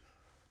boat,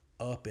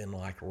 up in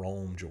like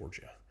Rome,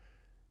 Georgia.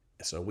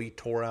 So we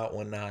tore out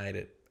one night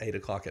at 8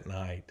 o'clock at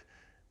night,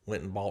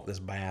 went and bought this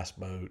bass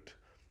boat,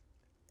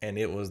 and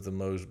it was the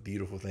most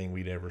beautiful thing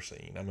we'd ever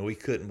seen. I mean, we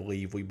couldn't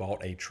believe we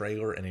bought a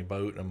trailer and a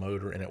boat and a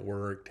motor, and it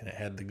worked, and it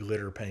had the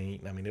glitter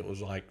paint. I mean, it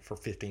was like for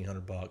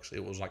 $1,500.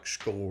 It was like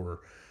score.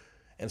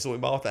 And so we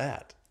bought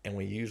that, and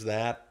we used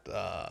that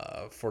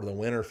for the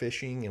winter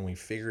fishing, and we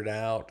figured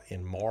out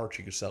in March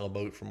you could sell a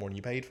boat for more than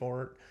you paid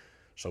for it.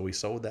 So we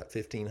sold that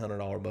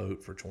 $1,500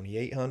 boat for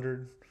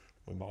 $2,800.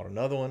 We bought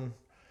another one.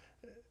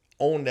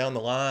 On down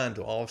the line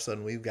to all of a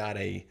sudden we've got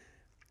a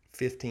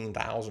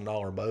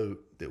 $15,000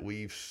 boat that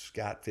we've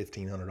got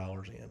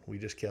 $1,500 in. We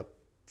just kept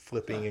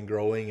flipping and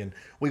growing, and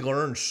we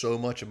learned so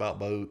much about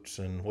boats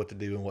and what to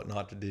do and what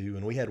not to do.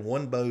 And we had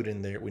one boat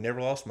in there. We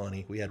never lost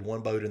money. We had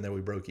one boat in there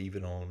we broke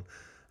even on.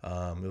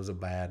 It was a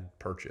bad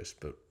purchase,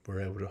 but we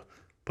were able to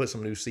put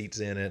some new seats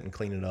in it and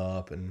clean it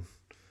up and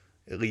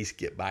at least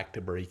get back to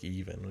break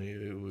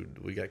even.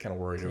 We got kind of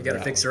worried. You got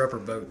a fixer-upper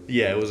boat.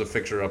 Yeah, it was a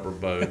fixer-upper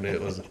boat. And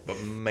it was,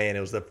 but man, it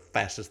was the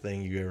fastest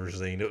thing you ever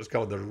seen. It was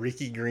called the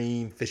Ricky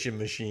Green Fishing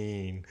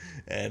Machine,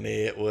 and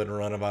it would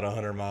run about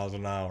 100 miles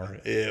an hour.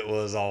 It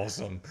was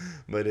awesome,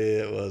 but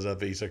it was a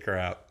piece of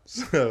crap.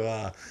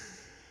 So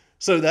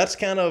that's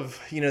kind of,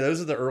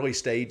 those are the early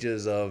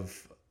stages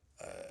of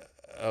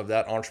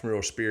that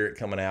entrepreneurial spirit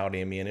coming out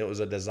in me, and it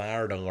was a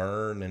desire to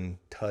learn and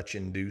touch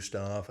and do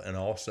stuff, and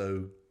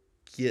also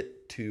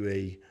get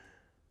to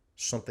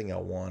something I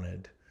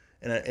wanted.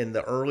 And in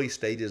the early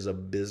stages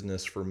of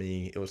business for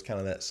me, it was kind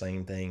of that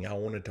same thing. I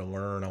wanted to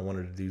learn. I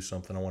wanted to do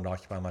something. I wanted to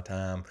occupy my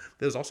time.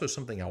 There was also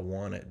something I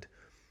wanted.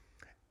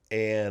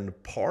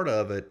 And part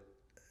of it,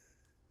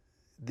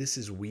 this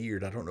is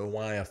weird. I don't know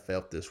why I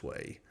felt this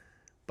way,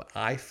 but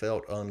I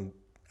felt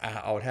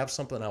I would have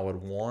something I would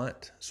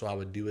want, so I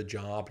would do a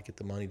job to get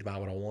the money to buy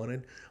what I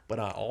wanted. But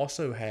I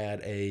also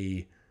had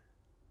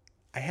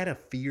I had a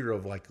fear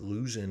of like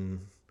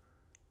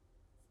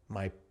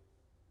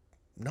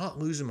not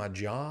losing my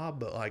job,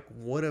 but like,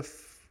 what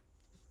if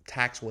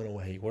tax went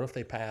away? What if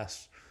they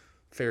passed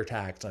fair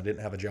tax and I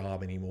didn't have a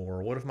job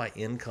anymore? What if my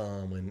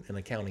income in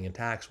accounting and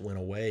tax went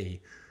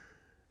away?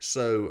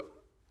 So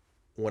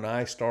when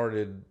I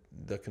started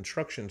the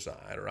construction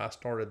side, or I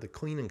started the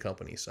cleaning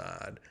company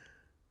side,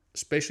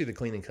 especially the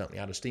cleaning company,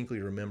 I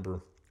distinctly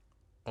remember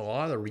a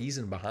lot of the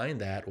reason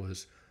behind that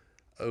was,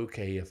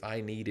 okay, if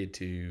I needed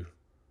to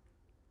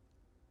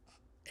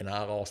and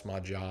I lost my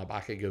job, I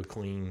could go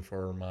clean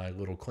for my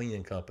little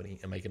cleaning company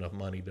and make enough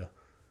money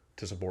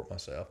to support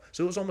myself.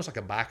 So it was almost like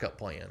a backup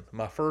plan.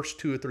 My first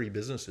 2 or 3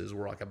 businesses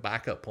were like a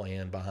backup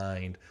plan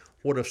behind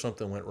what if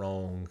something went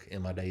wrong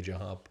in my day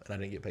job and I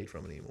didn't get paid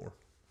from it anymore.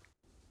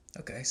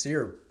 Okay, so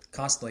you're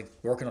constantly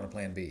working on a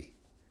plan B.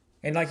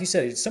 And like you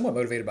said, it's somewhat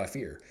motivated by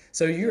fear.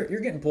 So you're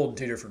getting pulled in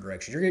 2 different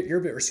directions.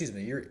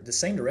 You're the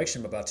same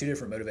direction, but by 2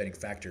 different motivating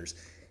factors.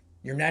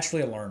 You're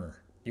naturally a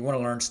learner. You want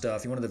to learn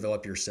stuff. You want to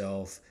develop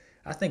yourself.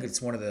 I think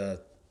it's one of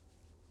the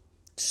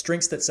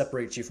strengths that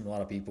separates you from a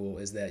lot of people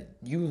is that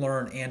you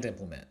learn and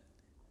implement.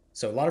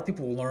 So a lot of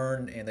people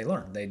learn and they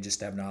learn. They just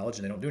have knowledge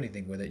and they don't do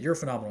anything with it. You're a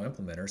phenomenal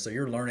implementer. So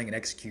you're learning and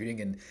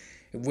executing, and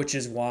which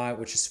is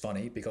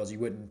funny because you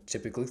wouldn't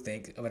typically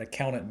think of an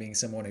accountant being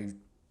someone who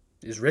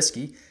is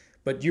risky,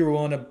 but you were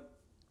willing to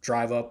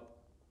drive up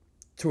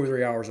 2 or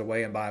 3 hours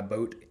away and buy a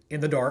boat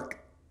in the dark,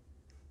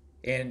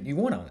 and you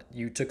won on it.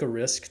 You took a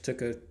risk,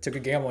 took a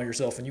gamble on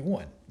yourself, and you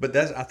won. But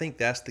I think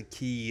that's the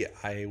key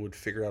I would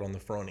figure out on the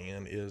front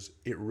end is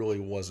it really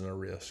wasn't a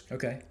risk.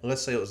 Okay.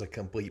 Let's say it was a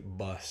complete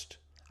bust.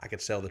 I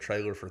could sell the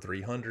trailer for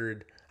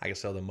 $300. I could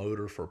sell the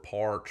motor for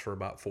parts for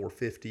about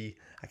 $450.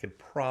 I could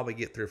probably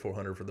get $300 or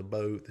 $400 for the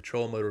boat. The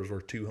trolling motor was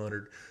worth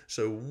 $200.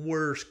 So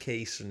worst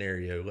case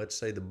scenario, let's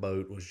say the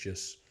boat was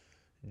just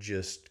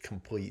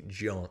complete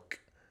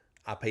junk.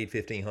 I paid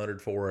 $1,500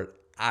 for it.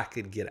 I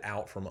could get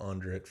out from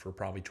under it for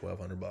probably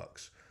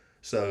 $1,200.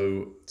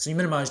 So you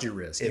minimized your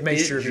risk. You made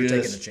sure you were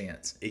taking a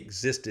chance.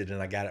 Existed,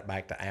 and I got it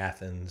back to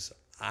Athens,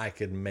 I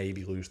could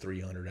maybe lose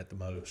 $300 at the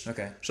most.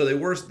 Okay. So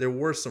there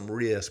were some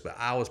risks, but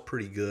I was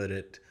pretty good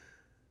at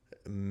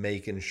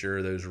making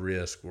sure those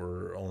risks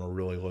were on a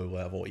really low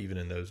level, even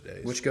in those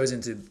days. Which goes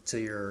into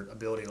your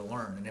ability to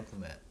learn and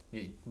implement.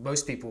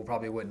 Most people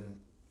probably wouldn't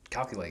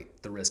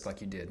calculate the risk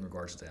like you did in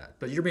regards to that.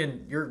 But you're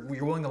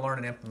willing to learn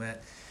and implement.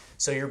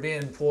 So you're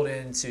being pulled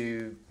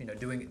into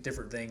doing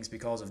different things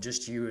because of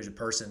just you as a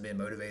person being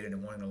motivated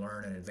and wanting to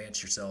learn and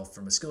advance yourself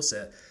from a skill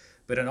set.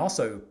 But then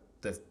also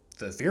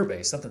the fear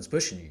base, something's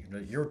pushing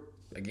you. You're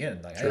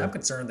again like, Sure. hey, I'm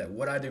concerned that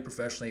what I do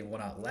professionally will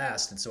not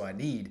last, and so I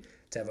need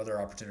to have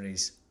other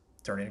opportunities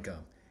to earn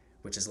income,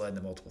 which has led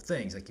to multiple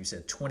things, like you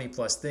said, 20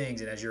 plus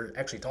things. And as you're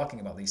actually talking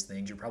about these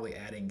things, you're probably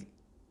adding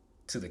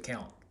to the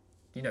count.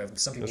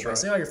 Some people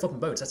say, "Oh, you're flipping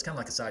boats." That's kind of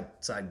like a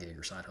side gig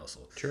or side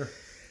hustle. Sure.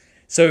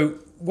 So,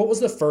 what was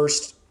the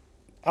first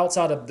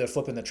outside of the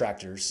flipping the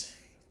tractors?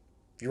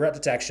 You're at the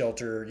tax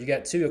shelter. You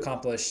got 2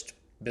 accomplished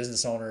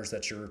business owners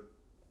that you're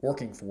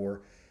working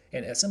for,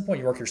 and at some point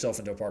you work yourself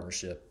into a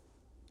partnership.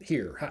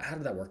 Here, how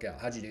did that work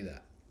out? How'd you do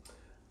that?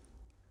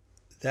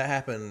 That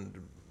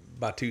happened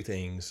by 2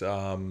 things.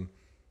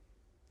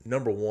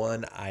 Number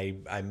one,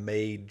 I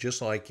made,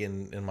 just like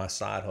in my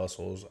side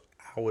hustles,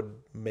 I would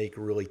make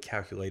really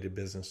calculated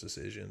business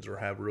decisions or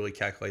have really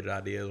calculated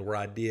ideas where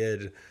I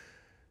did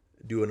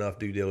do enough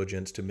due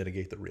diligence to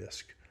mitigate the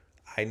risk.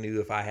 I knew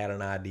if I had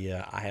an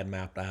idea, I had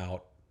mapped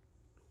out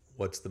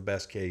what's the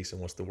best case and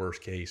what's the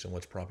worst case and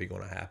what's probably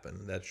going to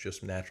happen. That's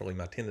just naturally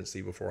my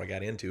tendency before I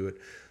got into it.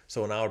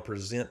 So when I would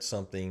present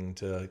something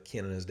to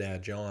Ken and his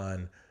dad,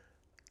 John,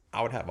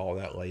 I would have all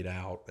that laid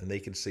out and they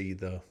could see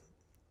the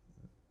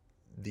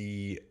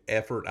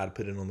effort I'd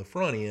put in on the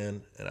front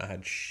end, and I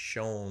had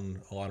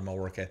shown a lot of my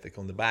work ethic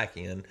on the back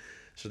end.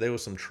 So there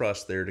was some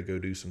trust there to go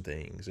do some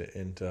things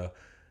and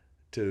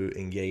to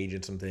engage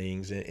in some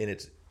things. And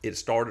it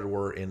started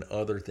where in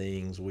other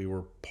things we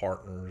were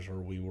partners, or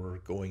we were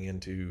going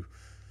into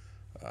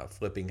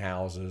flipping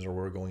houses, or we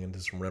were going into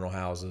some rental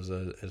houses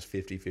as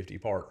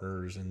 50-50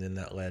 partners. And then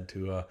that led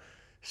to a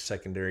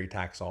secondary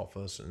tax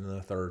office and then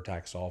a third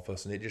tax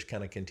office. And it just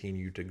kind of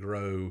continued to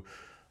grow.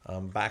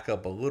 Back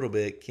up a little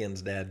bit,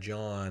 Ken's dad,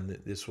 John,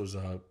 this was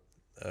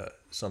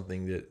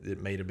something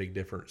that made a big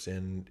difference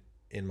in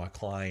my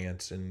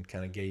clients and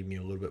kind of gave me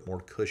a little bit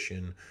more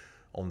cushion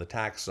on the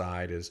tax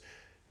side. Is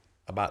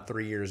about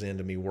 3 years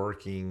into me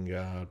working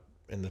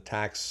in the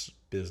tax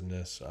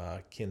business,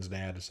 Ken's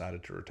dad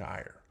decided to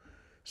retire.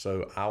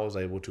 So I was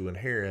able to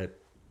inherit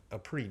a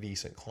pretty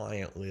decent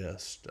client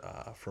list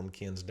from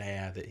Ken's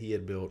dad that he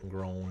had built and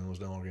grown and was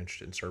no longer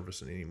interested in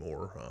servicing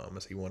anymore,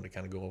 as he wanted to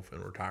kind of go off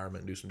in retirement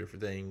and do some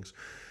different things.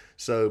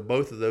 So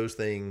both of those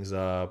things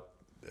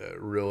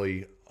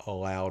really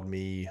allowed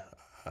me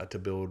to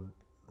build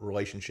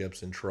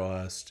relationships and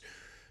trust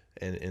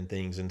and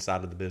things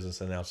inside of the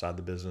business and outside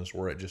the business,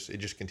 where it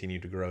just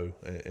continued to grow.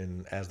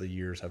 And as the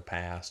years have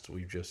passed,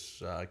 we've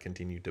just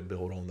continued to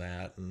build on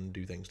that and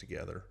do things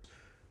together.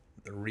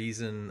 The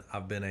reason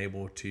I've been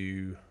able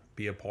to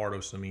be a part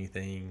of so many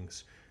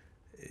things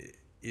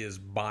is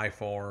by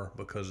far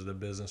because of the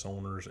business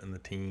owners and the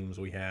teams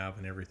we have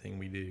and everything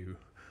we do.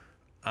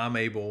 I'm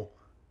able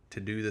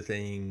to do the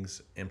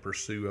things and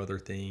pursue other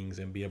things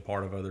and be a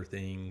part of other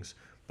things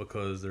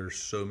because there's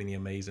so many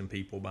amazing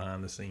people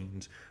behind the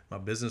scenes. My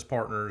business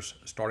partners,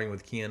 starting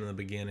with Ken in the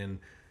beginning,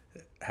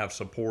 have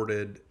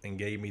supported and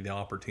gave me the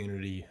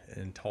opportunity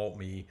and taught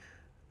me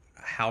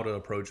how to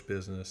approach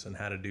business and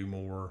how to do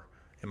more.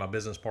 And my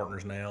business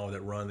partners now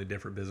that run the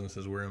different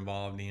businesses we're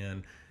involved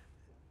in,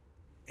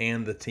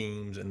 and the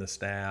teams and the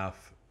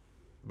staff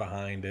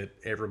behind it,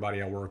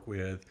 everybody I work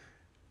with,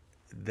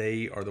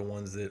 they are the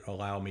ones that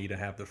allow me to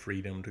have the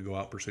freedom to go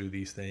out and pursue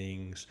these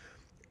things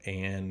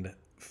and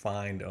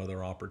find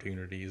other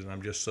opportunities. And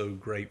I'm just so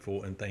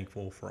grateful and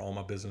thankful for all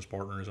my business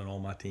partners and all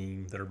my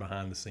team that are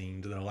behind the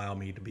scenes that allow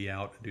me to be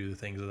out and do the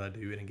things that I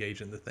do and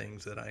engage in the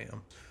things that I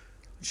am.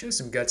 It shows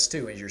some guts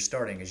too as you're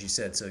starting, as you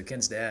said. So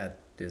Ken's dad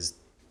is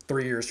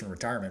 3 years from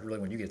retirement, really,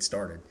 when you get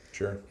started.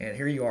 Sure. And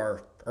here you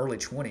are, early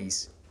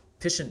 20s,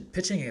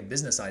 pitching a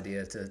business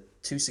idea to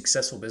two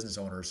successful business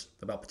owners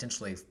about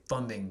potentially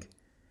funding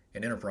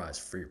an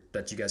enterprise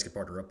that you guys could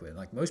partner up with.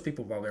 Like, most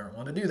people probably aren't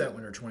want to do that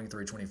when they're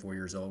 23, 24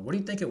 years old. What do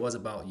you think it was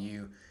about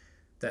you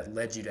that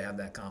led you to have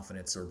that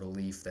confidence or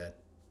belief that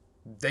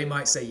they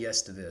might say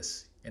yes to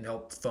this and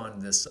help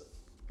fund this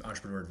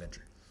entrepreneur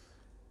adventure?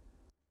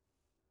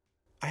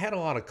 I had a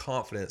lot of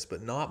confidence,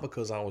 but not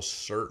because I was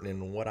certain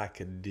in what I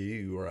could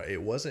do, or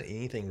it wasn't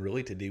anything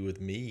really to do with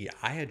me.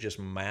 I had just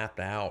mapped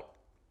out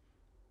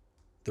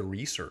the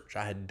research.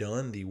 I had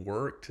done the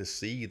work to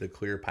see the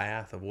clear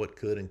path of what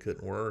could and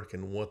couldn't work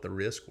and what the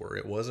risks were.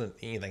 It wasn't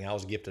anything I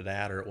was gifted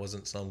at, or it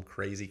wasn't some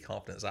crazy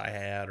confidence I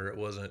had, or it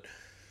wasn't,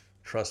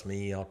 trust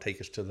me, I'll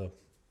take us to the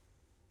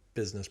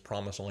business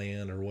promised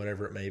land, or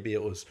whatever it may be.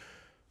 It was,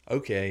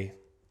 okay,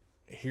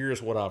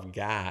 here's what I've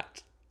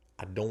got.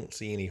 I don't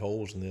see any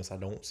holes in this. I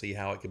don't see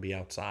how it could be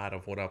outside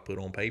of what I put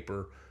on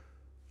paper.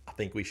 I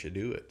think we should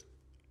do it.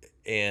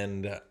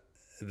 And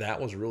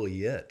that was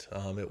really it.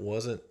 It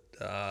wasn't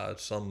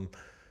some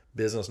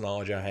business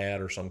knowledge I had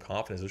or some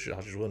confidence. I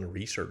was just willing to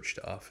research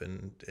stuff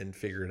and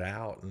figure it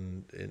out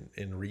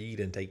and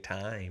read and take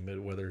time.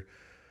 But whether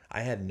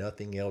I had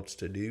nothing else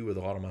to do with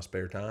a lot of my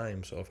spare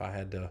time, so if I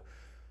had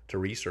to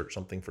research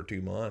something for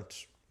 2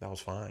 months, that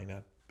was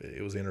fine.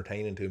 It was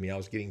entertaining to me. I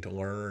was getting to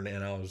learn,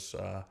 and I was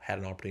had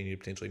an opportunity to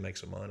potentially make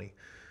some money.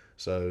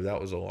 So that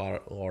was a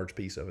large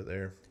piece of it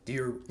there. Do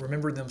you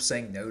remember them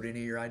saying no to any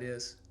of your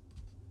ideas?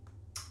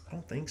 I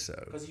don't think so.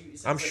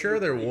 I'm sure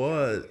there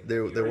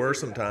were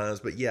some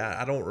times, but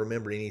yeah, I don't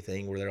remember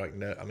anything where they're like,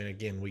 no. I mean,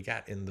 again, we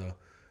got in the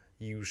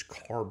used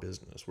car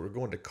business. We were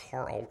going to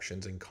car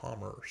auctions and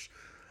commerce.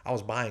 I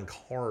was buying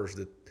cars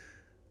that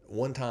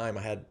one time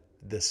I had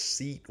the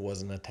seat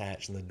wasn't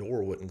attached and the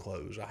door wouldn't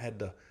close. I had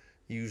to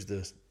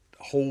use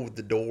hold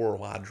the door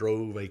while I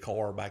drove a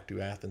car back to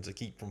Athens to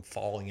keep from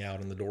falling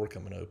out and the door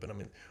coming open. I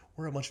mean,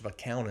 we're a bunch of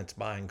accountants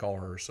buying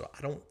cars, so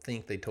I don't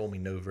think they told me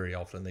no very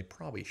often. They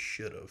probably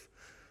should have.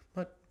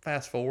 But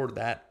fast forward,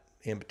 that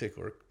in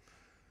particular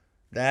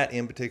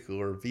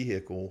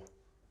vehicle,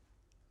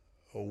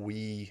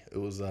 it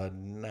was a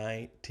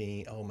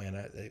 19, oh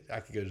man, I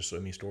could go to so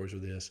many stories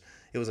with this.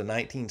 It was a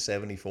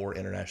 1974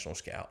 International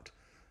Scout,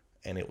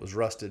 and it was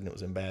rusted and it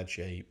was in bad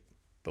shape,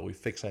 but we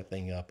fixed that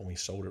thing up and we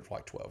sold it for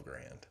like $12,000.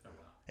 Oh,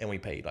 wow. And we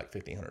paid like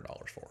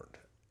 $1,500 for it.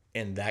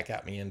 And that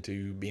got me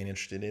into being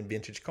interested in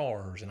vintage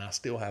cars, and I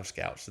still have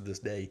Scouts to this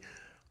day.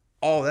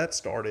 All that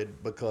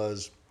started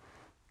because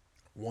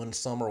one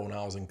summer when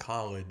I was in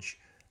college,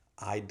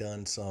 I'd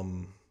done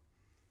some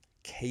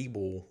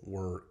cable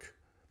work.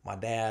 My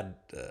dad,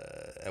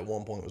 at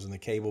one point, was in the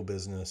cable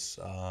business,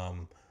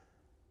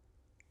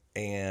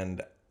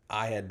 and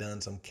I had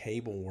done some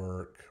cable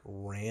work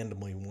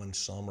randomly one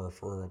summer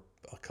for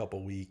a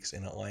couple weeks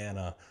in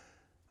Atlanta.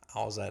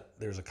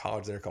 There's a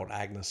college there called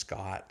Agnes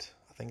Scott.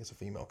 I think it's a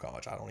female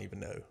college. I don't even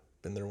know.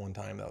 Been there one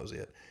time, that was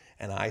it.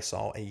 And I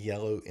saw a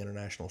yellow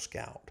International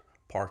Scout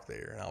parked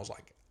there, and I was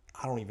like,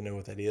 I don't even know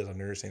what that is. I've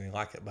never seen anything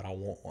like it, but I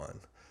want one.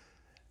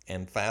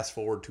 And fast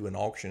forward to an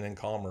auction in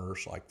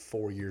commerce, like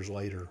 4 years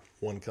later,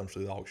 one comes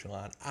through the auction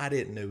line. I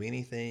didn't know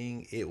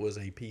anything. It was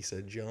a piece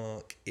of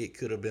junk. It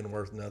could have been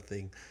worth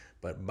nothing,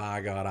 but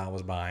by God, I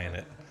was buying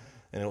it.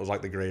 And it was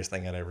like the greatest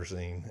thing I'd ever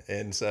seen.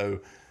 And so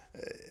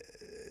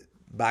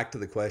back to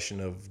the question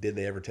of, did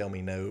they ever tell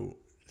me no?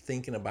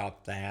 Thinking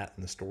about that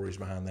and the stories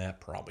behind that,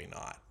 probably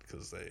not,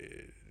 because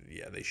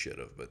they should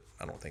have, but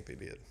I don't think they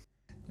did.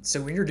 So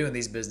when you're doing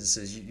these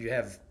businesses, you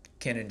have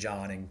Ken and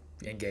John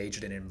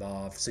engaged and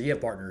involved. So you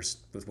have partners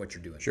with what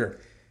you're doing. Sure.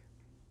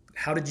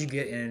 How did you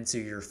get into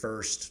your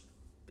first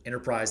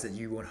enterprise that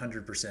you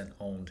 100%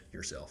 owned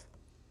yourself?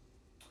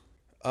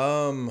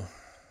 I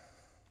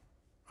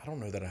don't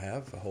know that I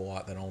have a whole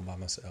lot that I own by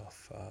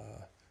myself.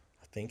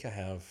 I think I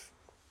have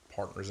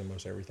partners in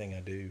most everything I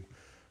do.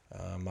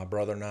 My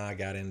brother and I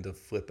got into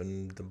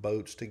flipping the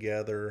boats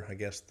together. I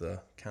guess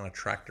the kind of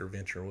tractor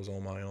venture was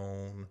on my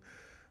own.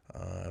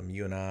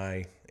 You and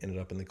I ended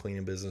up in the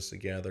cleaning business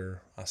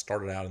together. I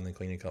started out in the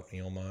cleaning company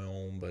on my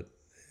own, but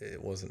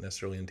It wasn't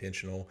necessarily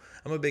intentional.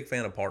 I'm a big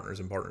fan of partners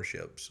and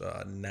partnerships.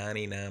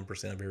 99%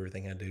 of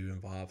everything I do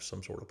involves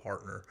some sort of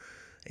partner.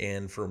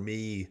 And for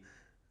me,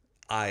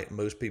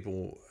 most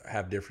people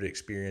have different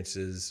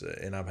experiences,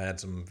 and I've had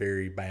some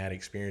very bad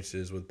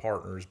experiences with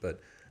partners,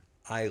 but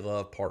I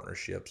love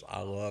partnerships.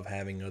 I love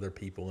having other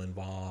people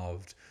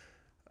involved.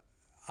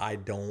 I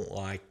don't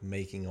like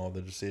making all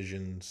the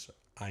decisions.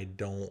 I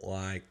don't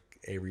like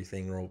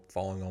everything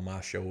falling on my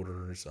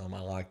shoulders. I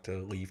like to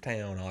leave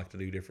town. I like to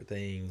do different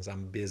things.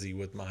 I'm busy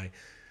with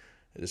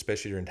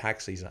especially during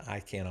tax season, I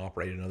can't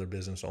operate another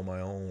business on my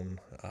own.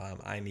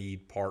 I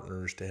need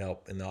partners to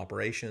help in the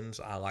operations.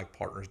 I like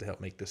partners to help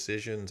make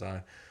decisions.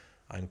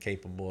 I'm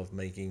capable of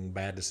making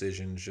bad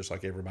decisions just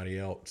like everybody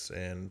else,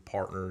 and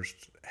partners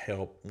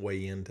help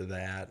weigh into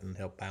that and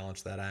help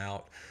balance that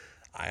out.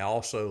 I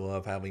also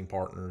love having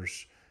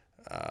partners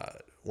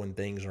when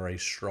things are a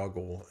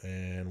struggle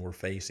and we're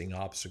facing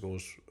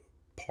obstacles.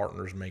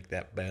 Partners make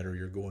that better.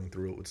 You're going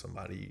through it with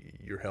somebody.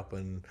 You're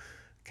helping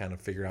kind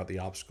of figure out the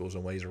obstacles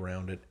and ways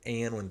around it.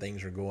 And when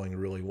things are going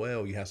really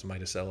well, you have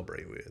somebody to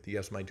celebrate with. You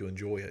have somebody to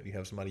enjoy it. You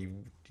have somebody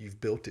you've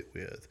built it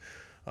with.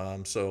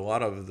 So a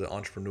lot of the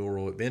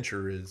entrepreneurial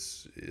adventure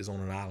is on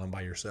an island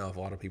by yourself. A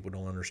lot of people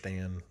don't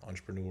understand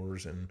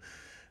entrepreneurs, and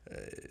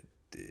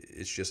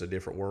it's just a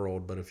different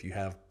world. But if you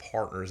have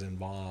partners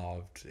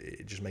involved,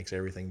 it just makes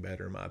everything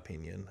better, in my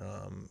opinion.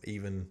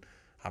 Even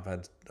I've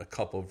had a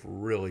couple of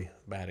really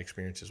bad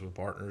experiences with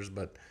partners,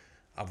 but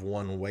I've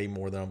won way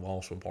more than I've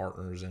lost with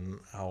partners, and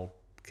I'll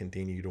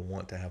continue to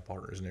want to have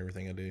partners in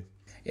everything I do.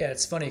 Yeah,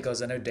 it's funny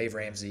because I know Dave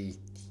Ramsey,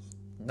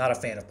 not a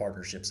fan of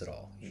partnerships at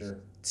all. He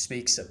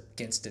speaks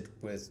against it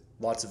with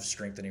lots of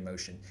strength and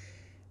emotion.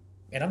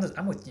 And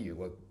I'm with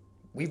you.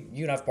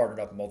 You and I've partnered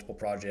up in multiple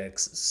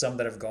projects, some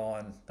that have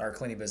gone, our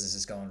cleaning business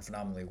has gone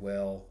phenomenally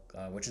well,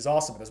 which is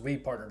awesome because we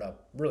partnered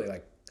up really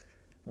like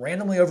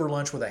randomly over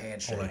lunch with a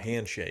handshake. On a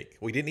handshake.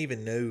 We didn't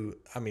even know,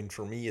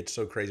 for me, it's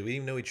so crazy. We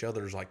didn't even know each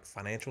other's like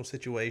financial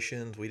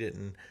situations. We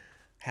didn't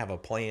have a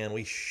plan.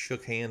 We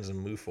shook hands and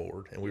moved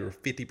forward. And we were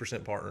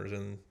 50% partners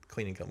in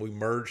cleaning company. We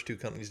merged two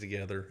companies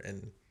together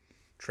and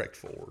trekked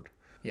forward.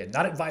 Yeah,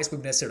 not advice we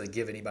would necessarily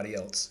give anybody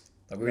else.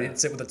 Like we didn't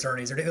sit with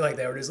attorneys or anything like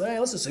that. We're just like, hey,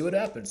 let's just see what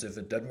happens. If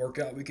it doesn't work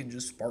out, we can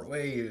just part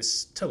ways.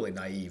 It's totally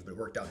naive, but it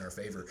worked out in our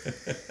favor.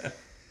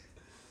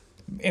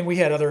 And we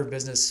had other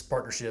business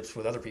partnerships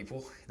with other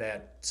people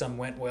that some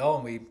went well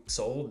and we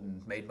sold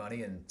and made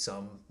money, and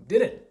some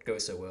didn't go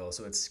so well.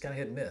 So it's kind of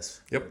hit and miss.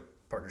 Yep.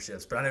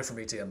 Partnerships. But I know for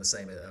me too, I'm the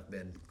same. I've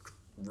been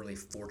really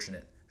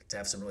fortunate to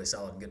have some really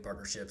solid and good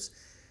partnerships.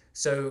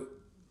 So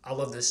I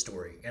love this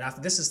story. And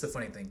this is the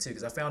funny thing too,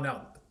 because I found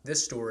out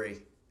this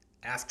story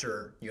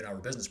after you and I were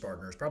business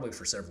partners, probably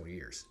for several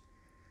years.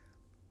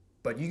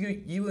 But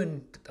you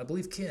and I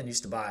believe Ken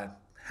used to buy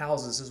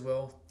houses as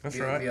well. That's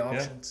right. Via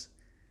auctions. Yeah.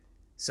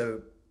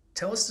 So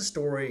tell us the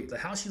story, the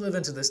house you live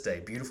in to this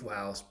day. Beautiful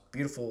house,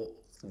 beautiful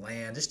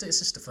land. It's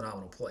just a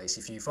phenomenal place.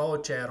 If you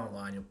follow Chad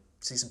online, you'll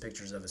see some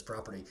pictures of his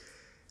property.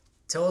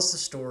 Tell us the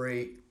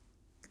story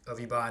of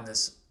you buying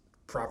this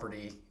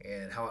property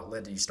and how it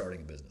led to you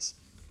starting a business.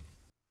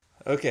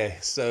 Okay,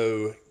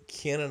 so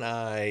Ken and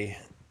I,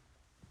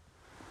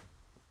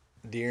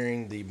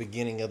 during the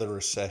beginning of the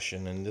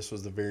recession, and this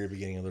was the very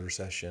beginning of the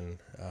recession,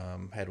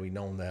 had we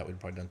known that, we'd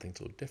probably done things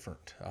a little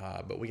different.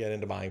 But we got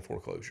into buying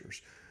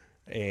foreclosures.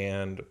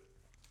 And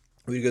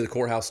we'd go to the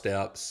courthouse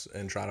steps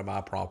and try to buy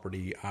a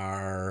property.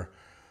 Our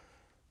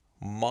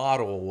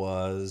model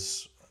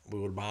was we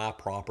would buy a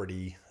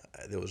property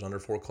that was under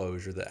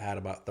foreclosure that had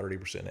about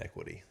 30%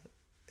 equity.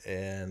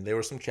 And there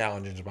were some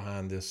challenges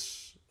behind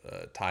this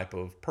type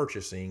of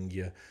purchasing.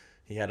 You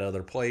had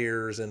other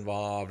players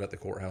involved at the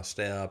courthouse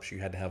steps. You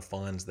had to have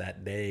funds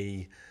that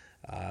day.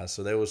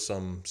 So there was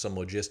some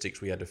logistics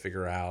we had to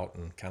figure out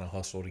and kind of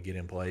hustle to get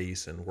in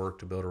place and work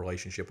to build a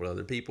relationship with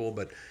other people.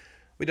 But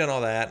we done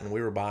all that, and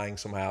we were buying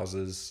some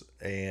houses,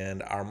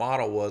 and our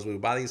model was we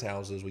would buy these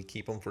houses, we'd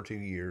keep them for 2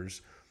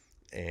 years,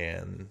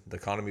 and the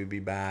economy would be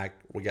back.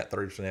 We got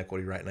 30%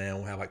 equity right now.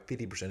 We'll have like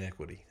 50%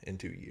 equity in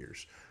 2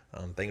 years.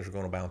 Things were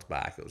going to bounce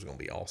back. It was going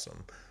to be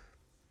awesome.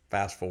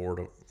 Fast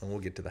forward, and we'll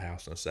get to the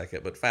house in a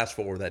second, but fast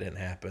forward, that didn't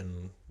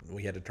happen.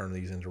 We had to turn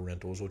these into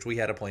rentals, which we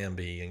had a plan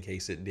B in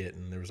case it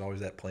didn't. There was always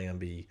that plan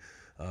B,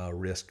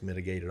 risk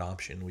mitigated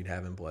option we'd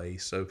have in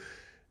place. So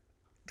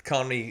the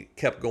economy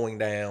kept going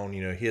down,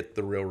 hit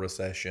the real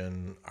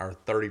recession. Our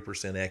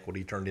 30%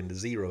 equity turned into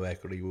zero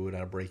equity. We would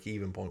have a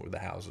break-even point with the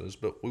houses,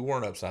 but we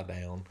weren't upside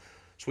down.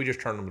 So we just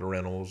turned them to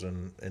rentals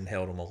and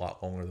held them a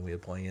lot longer than we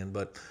had planned.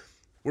 But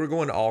we were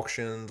going to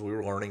auctions. We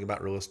were learning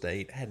about real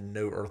estate. I had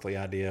no earthly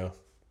idea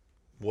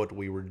what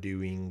we were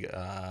doing.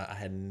 I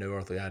had no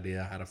earthly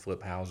idea how to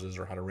flip houses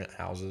or how to rent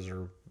houses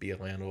or be a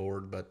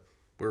landlord, but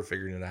we were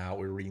figuring it out.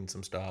 We were reading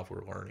some stuff. We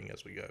were learning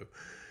as we go.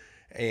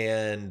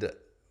 And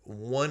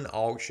one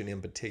auction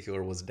in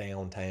particular was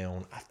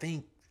downtown. I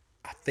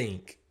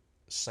think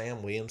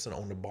Sam Williamson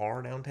owned a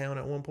bar downtown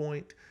at one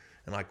point,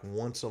 and like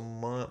once a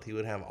month he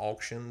would have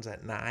auctions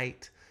at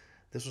night.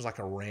 This was like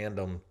a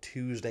random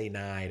Tuesday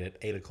night at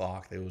 8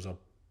 o'clock. There was a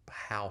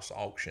house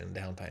auction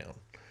downtown.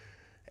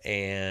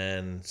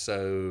 And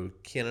so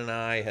Ken and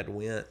I had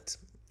went,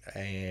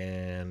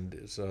 and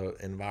it's an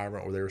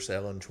environment where they were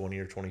selling 20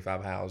 or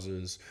 25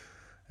 houses.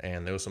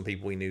 And there was some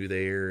people we knew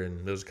there,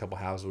 and there was a couple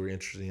houses we were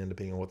interested in,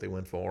 depending on what they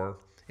went for.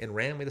 And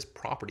randomly, this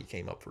property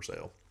came up for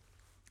sale.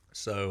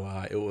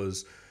 So it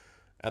was,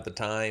 at the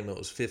time, it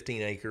was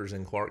 15 acres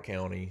in Clark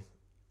County,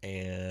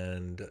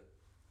 and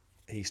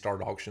he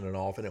started auctioning it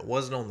off, and it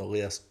wasn't on the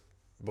list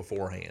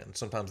beforehand.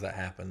 Sometimes that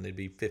happened. There'd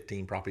be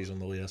 15 properties on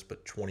the list,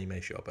 but 20 may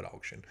show up at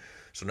auction.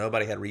 So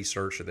nobody had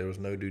researched it. There was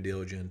no due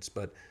diligence,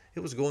 but it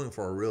was going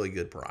for a really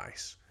good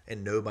price,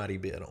 and nobody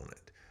bid on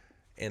it.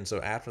 And so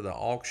after the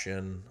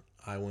auction,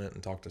 I went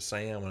and talked to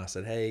Sam, and I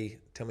said, hey,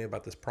 tell me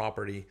about this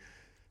property.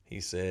 He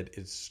said,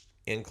 it's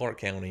in Clark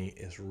County.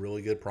 It's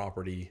really good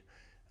property.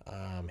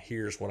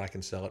 Here's what I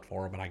can sell it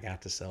for, but I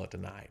got to sell it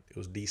tonight. It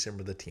was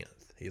December the 10th.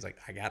 He's like,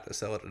 I got to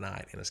sell it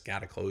tonight, and it's got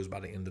to close by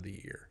the end of the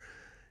year.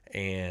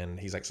 And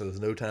he's like, so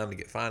there's no time to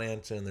get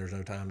financing. There's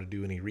no time to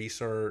do any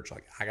research.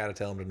 Like, I got to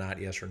tell them tonight,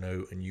 yes or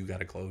no, and you got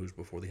to close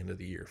before the end of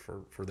the year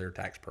for their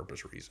tax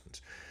purpose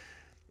reasons.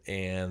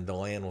 And the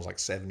land was like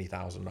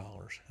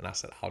 $70,000. And I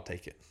said, I'll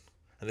take it.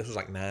 And this was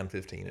like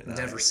 9:15 at night.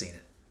 Never seen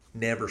it.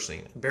 Never seen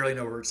it. Barely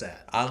know where it's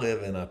at. I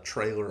live in a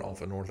trailer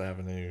off of North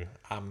Avenue.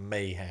 I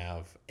may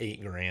have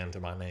 $8,000 to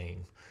my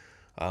name.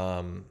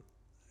 And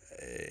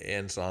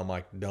so I'm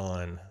like,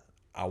 done.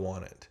 I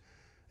want it.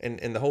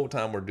 And the whole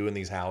time we're doing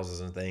these houses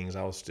and things,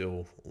 I was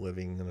still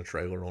living in a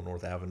trailer on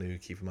North Avenue,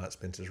 keeping my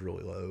expenses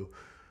really low,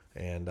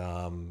 and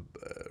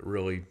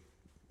really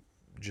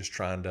just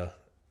trying to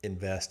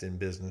invest in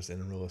business and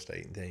in real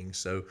estate and things.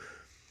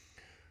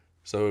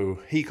 So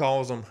he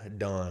calls them,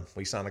 done.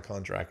 We signed a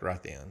contract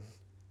right then.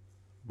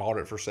 Bought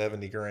it for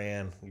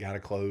 $70,000. Got to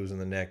close in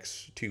the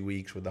next 2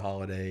 weeks with the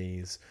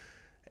holidays,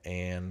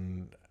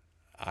 and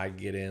I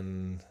get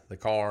in the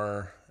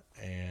car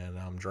and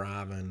I'm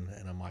driving,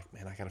 and I'm like,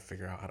 man, I got to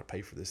figure out how to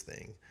pay for this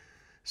thing.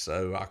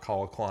 So I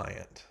call a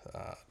client.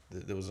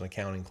 There was an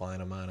accounting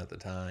client of mine at the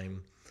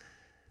time,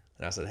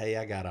 and I said, hey,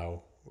 I got a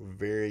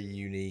very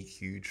unique,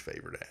 huge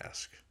favor to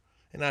ask.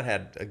 And I'd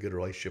had a good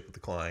relationship with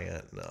the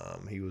client.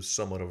 He was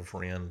somewhat of a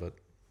friend, but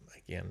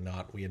again,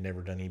 we had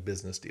never done any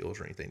business deals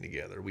or anything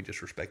together. We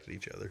just respected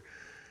each other.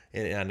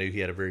 And I knew he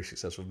had a very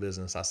successful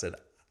business. I said,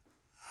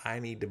 I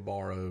need to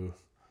borrow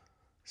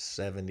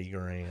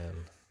 $70,000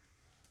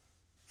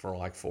 for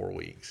like 4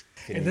 weeks.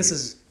 This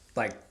is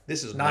 9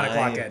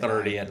 o'clock at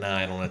 9:30 at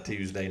night on a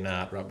Tuesday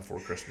night right before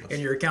Christmas. And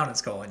your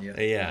accountant's calling you.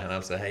 Yeah, and I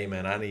said, hey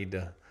man, I need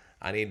to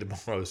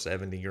borrow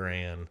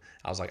 $70,000.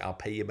 I was like, I'll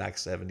pay you back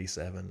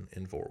 77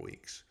 in 4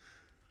 weeks.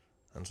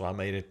 And so I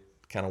made it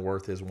kind of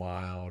worth his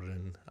while,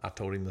 and I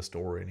told him the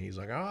story, and he's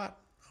like, all right,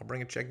 I'll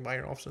bring a check by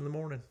your office in the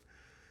morning.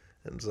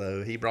 And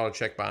so he brought a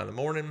check by in the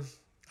morning.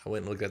 I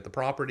went and looked at the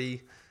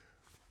property.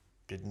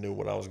 Didn't know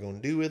what I was going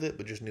to do with it,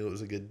 but just knew it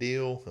was a good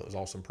deal. It was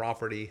awesome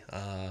property.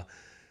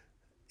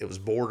 It was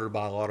bordered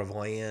by a lot of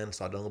land,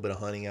 so I done a little bit of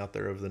hunting out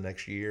there over the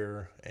next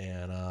year.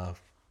 And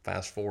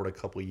fast forward a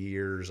couple of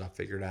years, I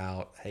figured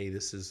out, hey,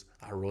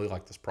 I really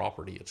like this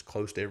property. It's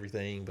close to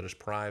everything, but it's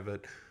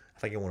private. I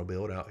think I want to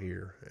build out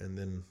here. And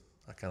then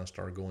I kind of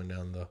started going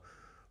down the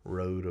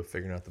road of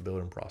figuring out the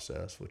building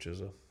process, which is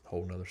a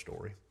whole nother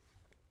story.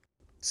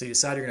 So you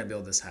decide you're going to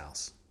build this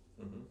house.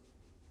 Mm-hmm.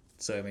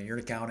 So, I mean, you're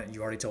an accountant.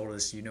 You already told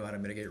us you know how to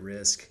mitigate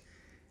risk.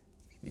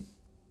 You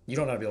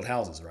don't know how to build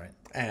houses, right?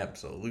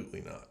 Absolutely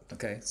not.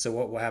 Okay. So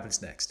what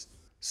happens next?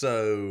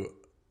 So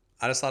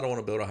I decided I want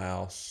to build a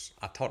house.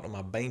 I talked to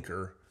my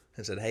banker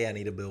and said, hey, I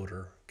need a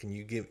builder. Can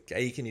you do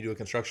a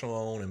construction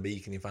loan? And B,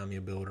 can you find me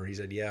a builder? He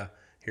said, yeah,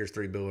 here's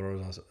 3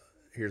 builders. I said,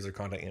 here's their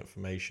contact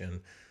information.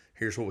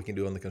 Here's what we can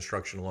do on the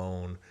construction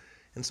loan.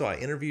 And so I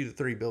interviewed the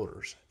 3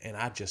 builders, and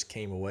I just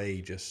came away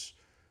just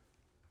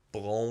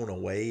blown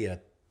away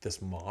at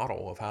this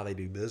model of how they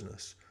do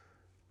business.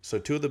 So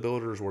 2 of the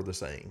builders were the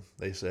same.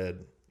 They said,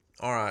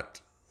 all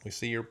right, we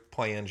see your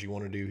plans you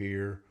want to do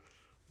here.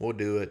 We'll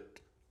do it.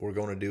 We're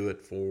going to do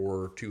it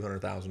for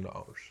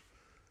 $200,000.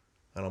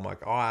 And I'm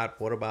like, all right,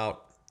 what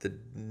about the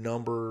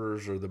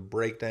numbers or the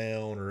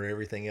breakdown or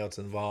everything else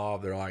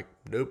involved? They're like,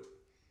 nope.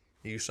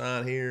 You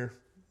sign here,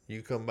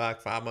 you come back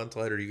 5 months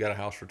later, you got a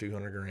house for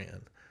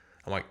 $200,000.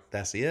 I'm like,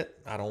 that's it?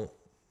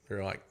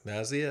 They're like,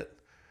 that's it.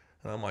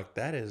 And I'm like,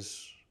 that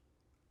is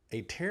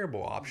a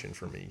terrible option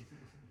for me.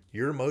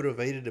 You're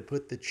motivated to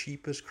put the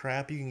cheapest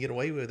crap you can get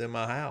away with in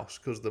my house,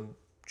 because the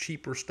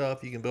cheaper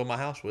stuff you can build my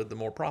house with, the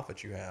more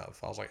profit you have.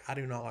 I was like, I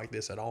do not like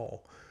this at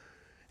all.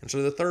 And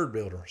so the 3rd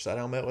builder, sat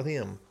down and met with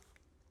him,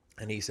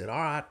 and he said, all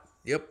right,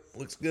 yep,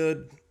 looks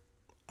good.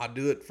 I'll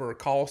do it for a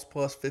cost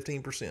plus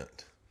 15%.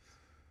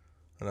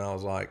 And I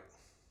was like,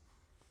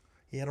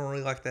 yeah, I don't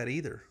really like that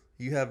either.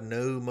 You have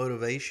no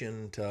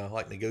motivation to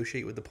like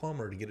negotiate with the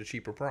plumber to get a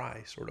cheaper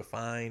price, or to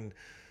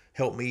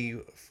help me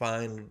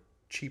find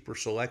cheaper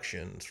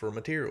selections for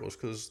materials,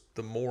 because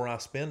the more I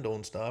spend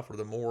on stuff, or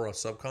the more a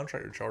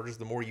subcontractor charges,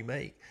 the more you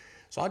make.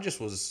 So I just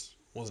was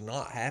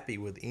not happy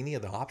with any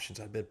of the options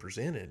I'd been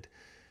presented,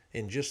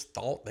 and just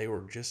thought they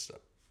were just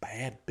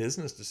bad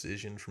business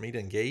decision for me to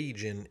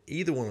engage in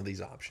either one of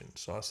these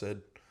options. So I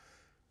said,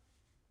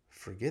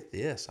 forget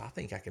this. I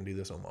think I can do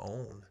this on my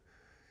own.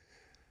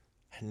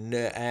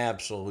 No,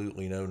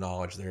 absolutely no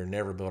knowledge there.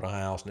 Never built a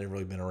house, never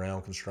really been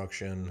around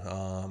construction.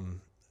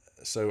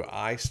 So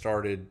I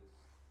started,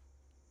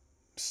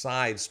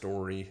 side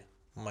story,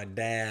 my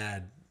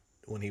dad,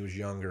 when he was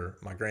younger,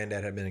 my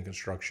granddad had been in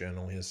construction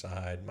on his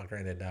side. My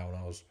granddad died when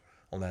I was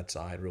on that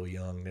side, really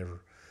young,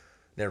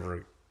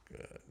 never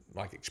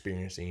like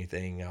experienced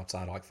anything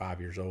outside of like 5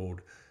 years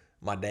old.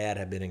 My dad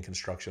had been in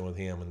construction with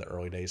him in the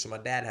early days. So my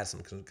dad has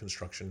some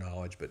construction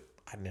knowledge, but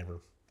I'd never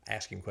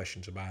asked him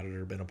questions about it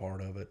or been a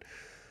part of it.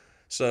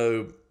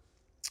 So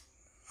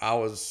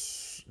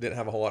didn't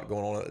have a whole lot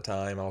going on at the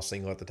time. I was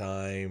single at the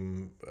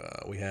time.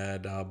 We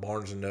had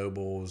Barnes and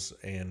Nobles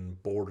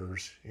and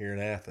Borders here in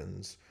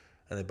Athens,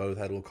 and they both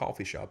had little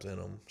coffee shops in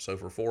them. So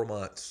for 4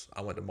 months,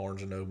 I went to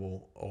Barnes and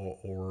Noble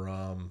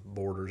or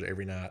Borders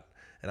every night,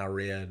 and I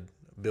read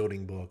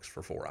building books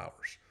for 4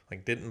 hours.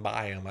 Like, didn't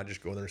buy them. I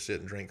just go in there, sit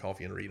and drink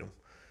coffee and read them.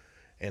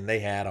 And they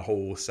had a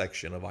whole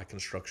section of like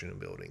construction and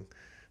building.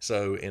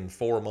 So in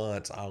 4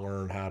 months, I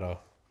learned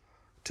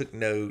took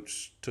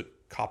notes, took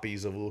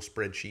copies of little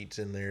spreadsheets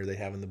in there they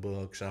have in the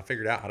books, and I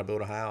figured out how to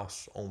build a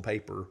house on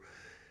paper.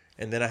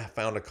 And then I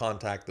found a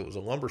contact that was a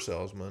lumber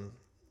salesman,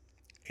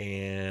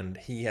 and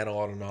he had a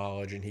lot of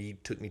knowledge, and he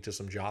took me to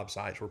some job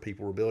sites where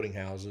people were building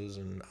houses,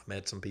 and I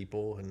met some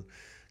people and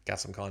got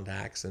some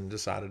contacts and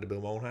decided to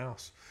build my own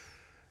house.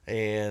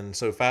 And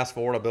so fast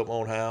forward, I built my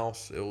own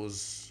house. It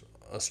was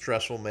a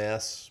stressful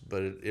mess,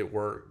 but it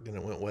worked and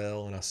it went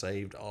well, and I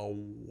saved a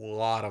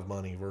lot of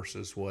money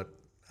versus what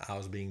I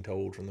was being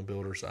told from the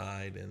builder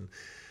side. And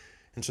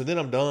so then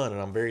I'm done,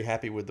 and I'm very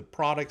happy with the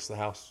products. The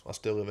house I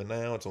still live in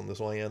now, it's on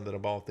this land that I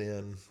bought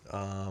then.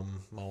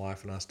 My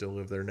wife and I still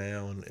live there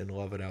now and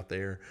love it out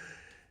there.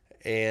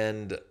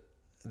 And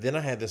then I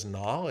had this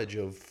knowledge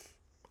of,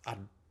 I'd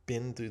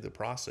been through the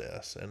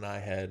process, and I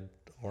had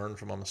learned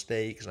from my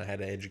mistakes, and I had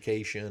an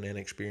education and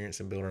experience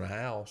in building a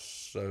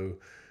house. So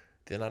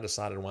then I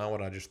decided, why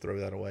would I just throw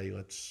that away?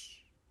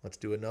 Let's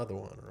do another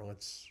one, or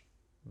let's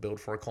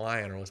build for a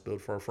client, or let's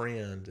build for a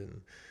friend.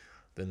 And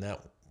then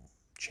that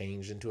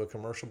changed into a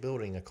commercial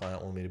building a client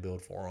wanted me to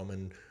build for them.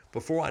 And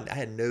before, I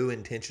had no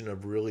intention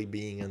of really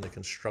being in the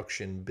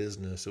construction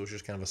business. It was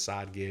just kind of a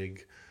side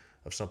gig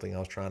of something I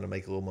was trying to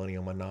make a little money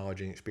on my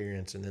knowledge and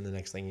experience. And then the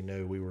next thing you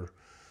know, we were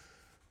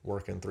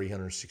working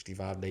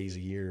 365 days a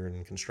year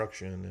in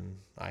construction, and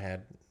I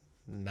had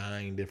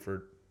 9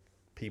 different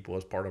people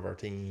as part of our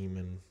team,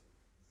 and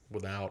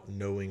without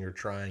knowing or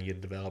trying, it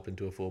developed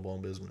into a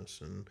full-blown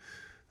business. And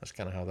that's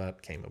kind of how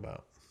that came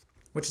about.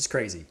 Which is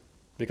crazy,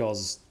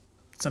 because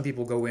some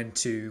people go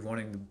into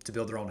wanting to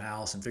build their own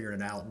house and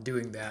figuring it out and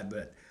doing that,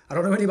 but I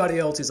don't know anybody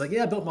else who's like,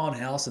 yeah, I built my own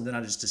house, and then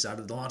I just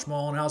decided to launch my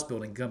own house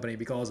building company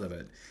because of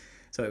it.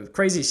 So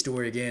crazy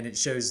story. Again, it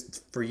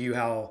shows for you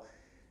how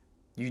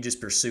you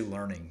just pursue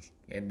learning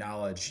and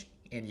knowledge,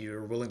 and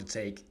you're willing to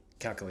take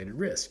calculated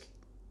risk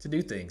to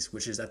do things,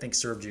 which is, I think,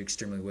 served you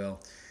extremely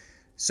well.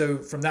 So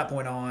from that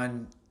point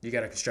on, you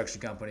got a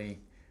construction company,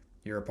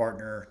 you're a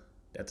partner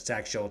at the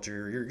tax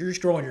shelter, you're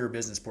just growing your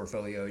business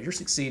portfolio, you're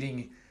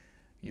succeeding,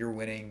 you're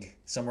winning.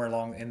 Somewhere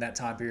along in that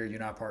time period, you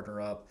and I partner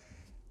up.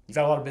 You've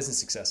had a lot of business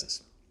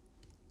successes.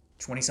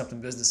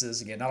 20-something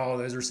businesses. Again, not all of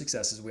those are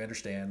successes, we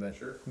understand, but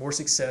sure, more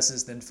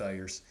successes than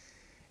failures.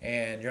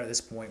 And you're at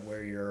this point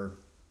where you're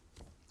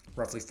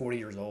roughly 40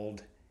 years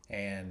old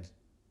and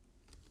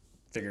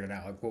figuring it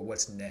out, like,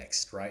 what's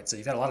next, right? So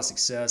you've had a lot of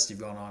success. You've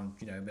gone on,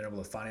 been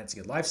able to finance a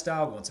good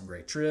lifestyle, go on some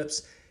great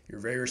trips. You're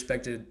very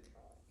respected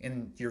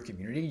in your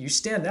community. You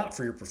stand out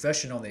for your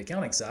profession on the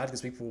accounting side,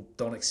 because people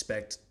don't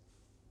expect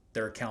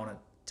their accountant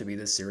to be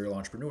this serial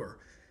entrepreneur.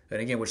 And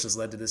again, which has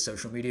led to this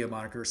social media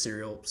moniker,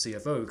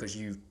 SerialCFO, because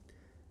in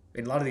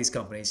a lot of these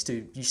companies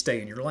too, you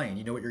stay in your lane.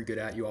 You know what you're good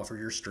at. You offer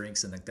your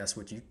strengths, and that's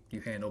what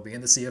you handle,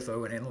 being the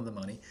CFO and handling the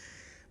money.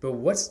 But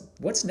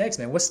what's next,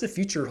 man? What's the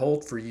future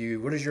hold for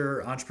you? What does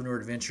your entrepreneur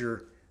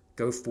adventure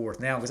go forth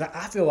now? Because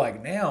I feel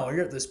like now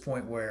you're at this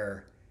point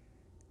where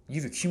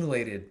you've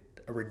accumulated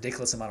a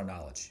ridiculous amount of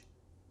knowledge,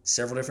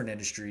 several different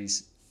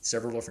industries,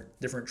 several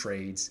different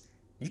trades.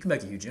 You can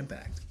make a huge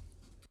impact.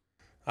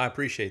 I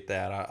appreciate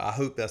that. I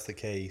hope that's the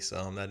case.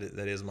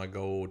 That is my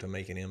goal, to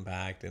make an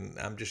impact, and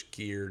I'm just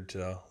geared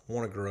to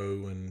want to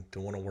grow and to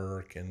want to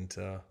work and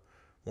to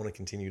want to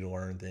continue to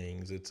learn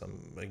things.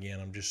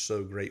 I'm just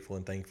so grateful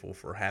and thankful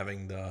for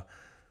having the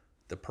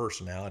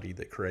personality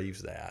that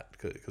craves that,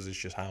 because it's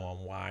just how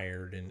I'm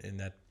wired, and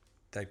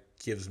that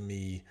gives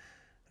me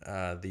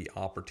the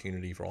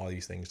opportunity for all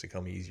these things to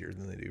come easier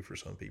than they do for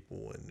some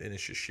people, and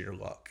it's just sheer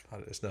luck.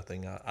 It's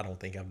nothing I don't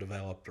think I've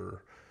developed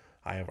or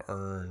I have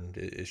earned.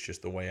 It's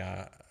just the way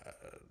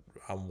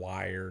I'm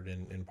wired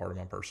and part of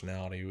my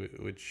personality,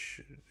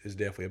 which is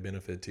definitely a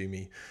benefit to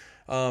me.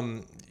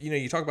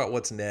 You talk about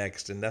what's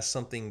next, and that's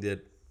something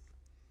that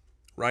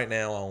right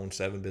now I own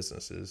 7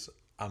 businesses.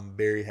 I'm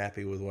very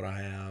happy with what I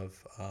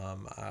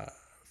have.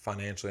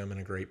 Financially, I'm in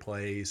a great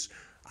place.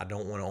 I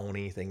don't want to own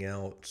anything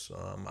else.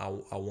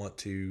 I want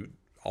to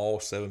all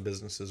 7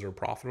 businesses are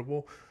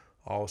profitable.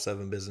 All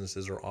 7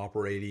 businesses are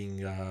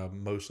operating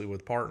mostly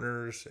with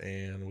partners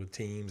and with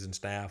teams and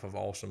staff of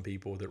awesome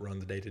people that run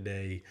the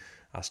day-to-day.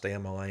 I stay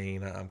in my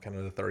lane. I'm kind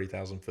of the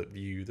 30,000-foot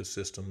view, the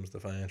systems, the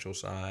financial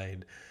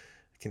side.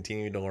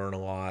 Continue to learn a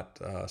lot,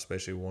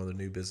 especially one of the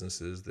new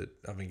businesses that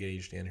I've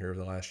engaged in here over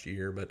the last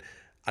year. But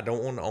I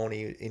don't want to own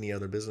any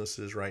other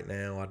businesses right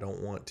now. I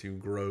don't want to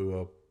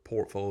grow a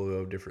portfolio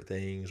of different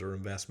things or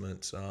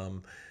investments.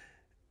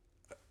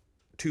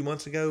 2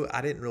 months ago,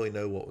 I didn't really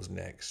know what was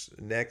next.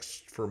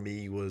 Next for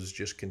me was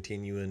just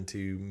continuing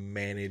to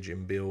manage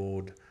and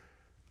build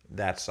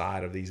that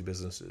side of these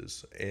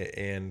businesses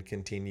and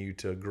continue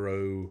to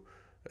grow.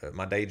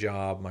 My day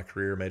job, my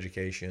career, my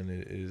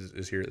education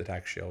is here at the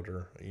tax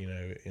shelter,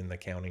 in the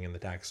accounting and the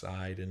tax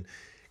side, and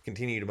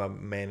continue to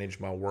manage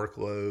my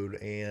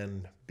workload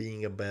and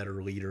being a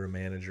better leader and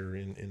manager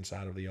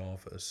inside of the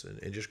office,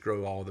 and just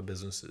grow all the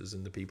businesses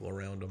and the people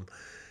around them.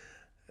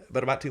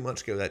 But about 2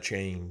 months ago, that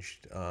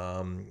changed.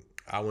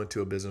 I went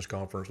to a business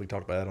conference. We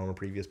talked about that on a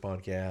previous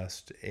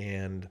podcast,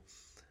 and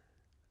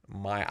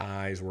my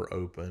eyes were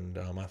opened.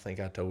 I think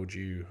I told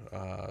you,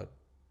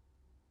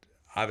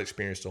 I've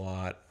experienced a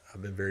lot.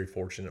 I've been very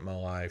fortunate in my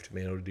life to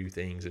be able to do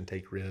things and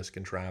take risks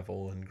and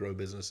travel and grow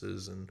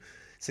businesses and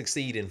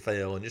succeed and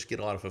fail and just get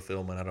a lot of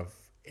fulfillment out of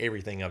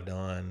everything I've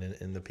done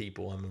and the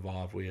people I'm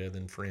involved with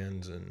and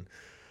friends and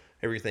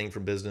everything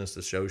from business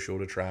to social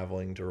to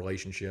traveling to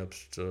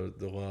relationships to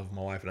the love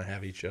my wife and I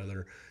have each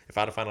other. If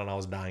I'd have found out I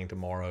was dying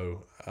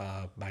tomorrow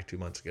back 2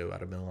 months ago,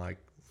 I'd have been like,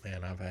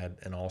 man, I've had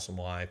an awesome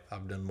life.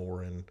 I've done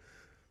more in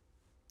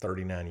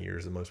 39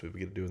 years than most people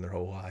get to do in their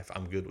whole life.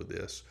 I'm good with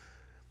this.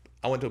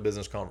 I went to a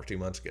business conference 2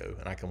 months ago,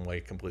 and I come away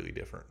completely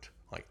different.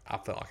 Like, I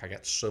felt like I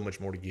got so much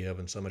more to give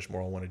and so much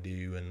more I want to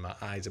do, and my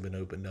eyes have been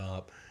opened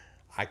up.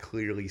 I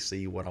clearly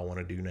see what I want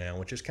to do now,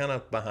 which is kind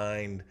of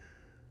behind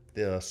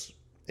this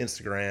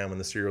Instagram and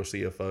the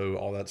SerialCFO.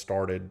 All that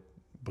started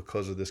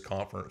because of this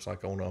conference,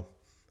 like on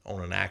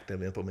an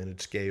active,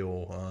 implemented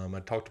scale. I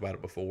talked about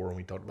it before when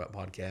we talked about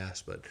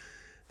podcasts, but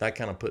that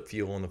kind of put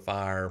fuel on the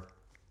fire.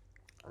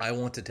 I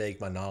want to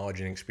take my knowledge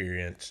and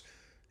experience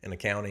in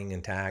accounting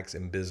and tax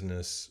and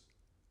business,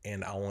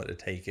 and I want to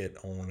take it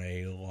on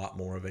a lot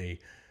more of a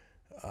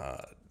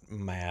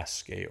mass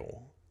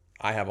scale.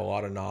 I have a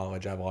lot of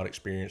knowledge. I have a lot of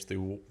experience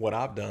through what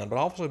I've done, but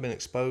I've also been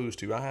exposed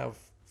to, I have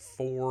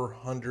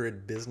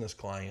 400 business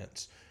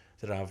clients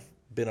that I've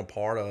been a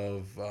part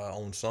of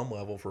on some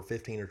level for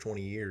 15 or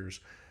 20 years.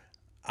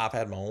 I've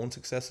had my own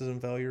successes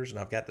and failures, and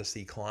I've got to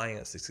see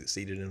clients that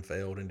succeeded and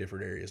failed in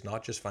different areas,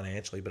 not just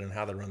financially, but in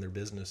how they run their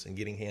business and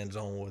getting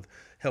hands-on with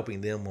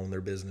helping them on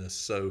their business.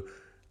 So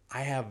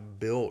I have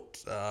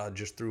built,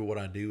 just through what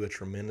I do, a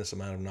tremendous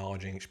amount of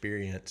knowledge and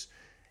experience.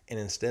 And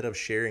instead of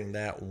sharing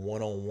that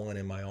one-on-one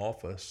in my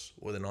office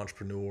with an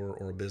entrepreneur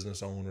or a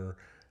business owner,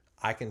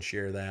 I can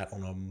share that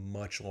on a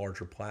much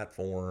larger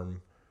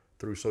platform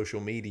through social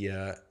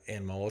media.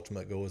 And my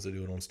ultimate goal is to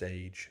do it on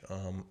stage.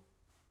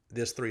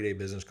 This 3-day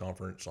business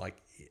conference, like,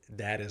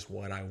 that is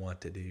what I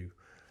want to do.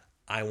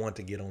 I want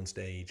to get on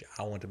stage.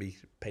 I want to be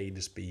paid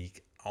to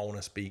speak. I want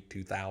to speak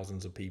to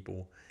thousands of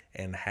people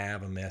and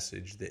have a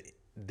message that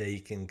they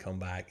can come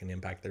back and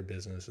impact their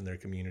business and their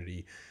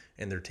community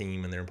and their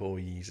team and their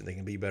employees. And they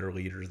can be better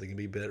leaders. They can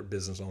be better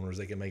business owners.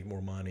 They can make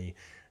more money.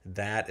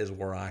 That is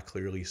where I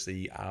clearly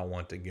see I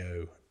want to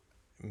go.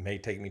 It may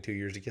take me 2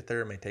 years to get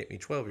there. It may take me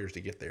 12 years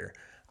to get there.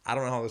 I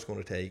don't know how it's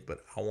going to take, but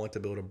I want to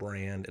build a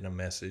brand and a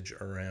message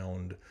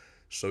around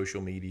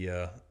social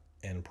media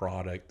and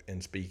product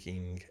and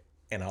speaking.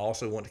 And I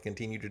also want to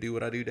continue to do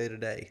what I do day to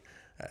day.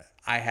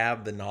 I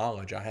have the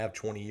knowledge. I have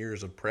 20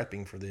 years of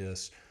prepping for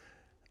this.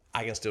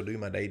 I can still do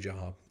my day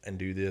job and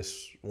do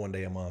this 1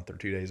 day a month or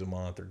 2 days a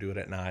month, or do it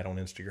at night on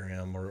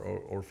Instagram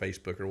or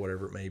Facebook or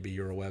whatever it may be,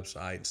 or a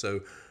website.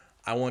 So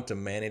I want to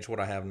manage what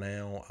I have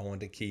now. I want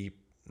to keep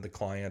the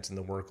clients and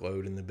the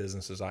workload and the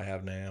businesses I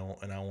have now,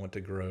 and I want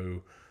to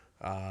grow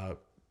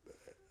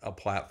a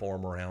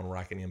platform around where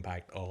I can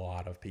impact a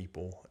lot of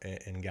people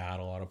and guide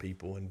a lot of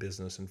people in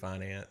business and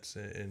finance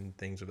and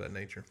things of that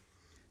nature.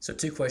 So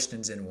 2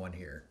 questions in one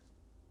here.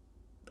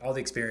 All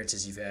the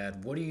experiences you've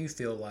had, what do you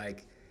feel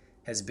like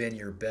has been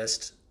your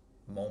best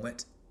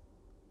moment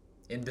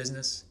in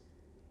business?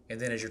 And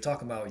then as you're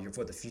talking about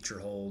what the future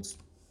holds,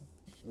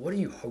 what do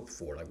you hope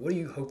for? Like, what do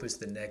you hope is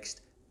the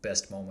next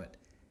best moment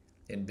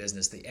in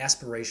business? The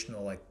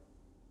aspirational, like,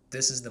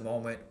 this is the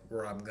moment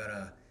where I'm going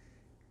to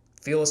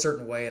feel a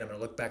certain way and I'm going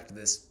to look back to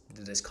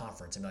this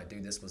conference and be like,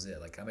 dude, this was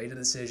it. Like, I made a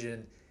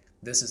decision.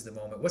 This is the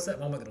moment. What's that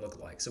moment going to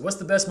look like? So what's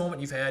the best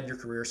moment you've had in your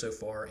career so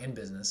far in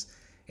business?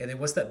 And then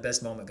what's that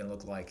best moment going to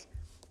look like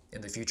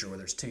in the future,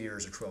 whether it's 2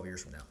 years or 12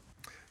 years from now?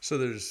 So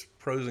there's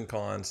pros and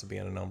cons to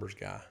being a numbers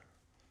guy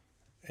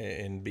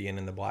and being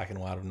in the black and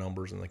white of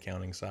numbers in the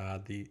accounting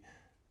side.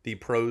 The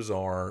pros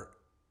are,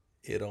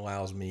 it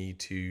allows me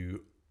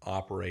to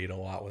operate a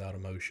lot without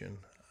emotion.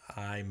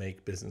 I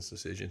make business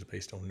decisions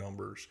based on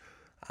numbers.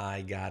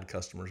 I guide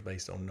customers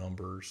based on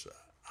numbers.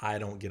 I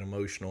don't get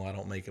emotional. I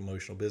don't make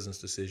emotional business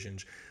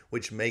decisions,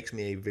 which makes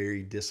me a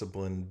very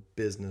disciplined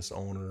business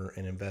owner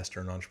and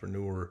investor and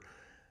entrepreneur.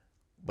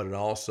 But it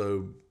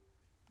also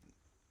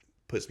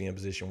puts me in a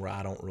position where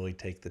I don't really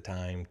take the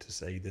time to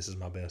say, this is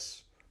my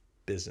best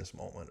business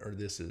moment, or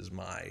this is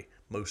my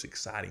most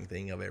exciting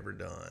thing I've ever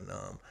done.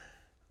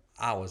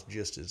 I was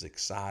just as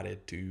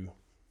excited to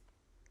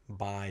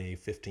buy a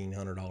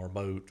 $1,500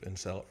 boat and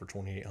sell it for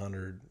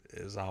 $2,800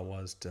 as I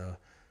was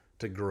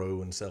to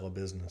grow and sell a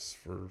business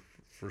for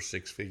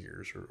six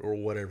figures, or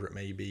whatever it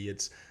may be.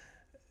 It's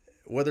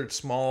whether it's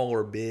small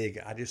or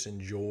big, I just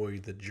enjoy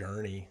the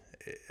journey.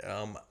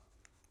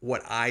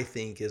 What I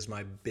think is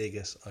my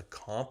biggest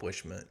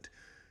accomplishment,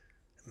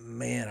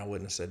 man, I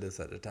wouldn't have said this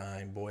at the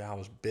time. Boy, I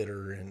was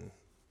bitter and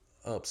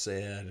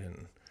upset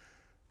and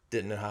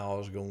didn't know how I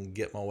was going to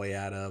get my way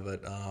out of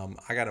it.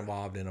 I got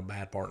involved in a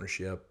bad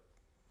partnership.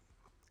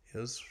 It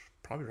was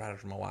probably right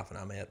after my wife and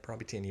I met,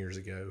 probably 10 years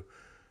ago.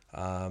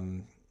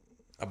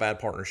 A bad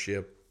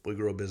partnership. We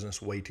grew a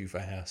business way too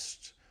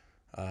fast.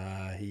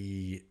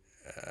 He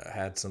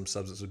had some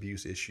substance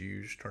abuse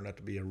issues, turned out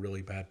to be a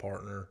really bad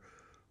partner,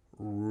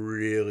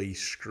 really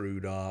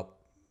screwed up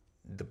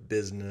the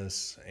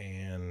business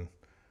and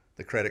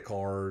the credit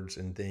cards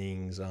and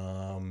things.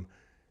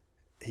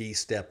 He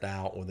stepped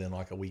out within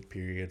like a week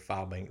period,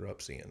 filed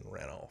bankruptcy, and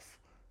ran off.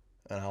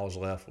 And I was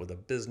left with a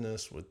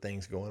business with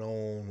things going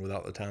on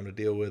without the time to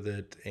deal with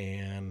it,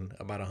 and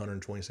about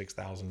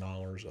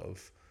 $126,000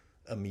 of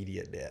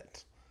immediate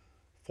debt.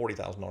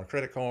 $40,000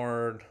 credit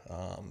card,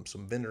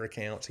 some vendor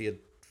accounts. He had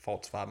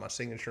falsified my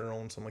signature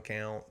on some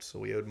accounts, so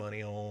we owed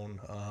money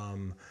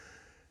on.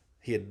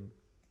 He had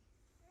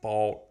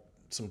bought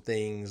some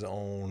things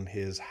on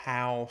his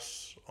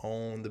house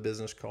on the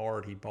business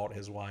card. He bought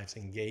his wife's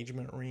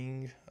engagement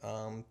ring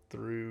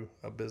through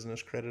a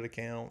business credit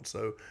account.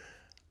 So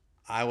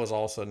I was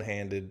all of a sudden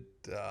handed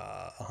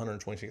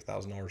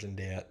 $126,000 in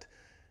debt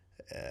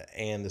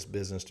and this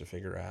business to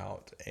figure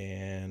out.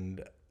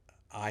 And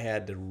I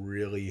had to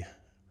really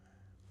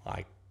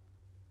like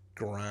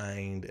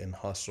grind and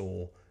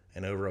hustle,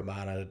 and over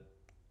about a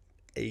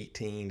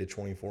 18 to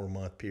 24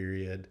 month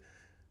period,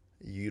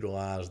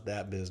 utilize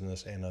that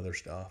business and other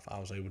stuff. I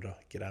was able to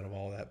get out of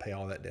all that, pay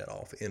all that debt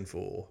off in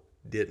full.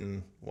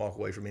 Didn't walk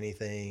away from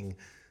anything.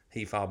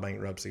 He filed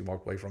bankruptcy,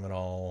 walked away from it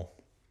all.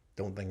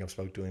 Don't think I've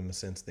spoke to him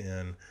since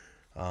then.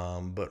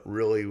 But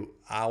really,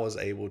 I was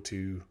able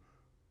to,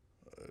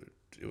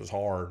 it was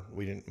hard.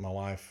 My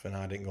wife and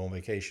I didn't go on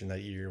vacation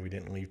that year. We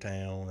didn't leave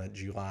town. That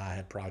July, I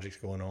had projects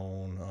going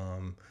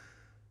on.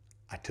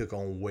 I took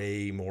on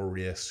way more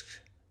risks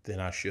than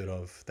I should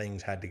have.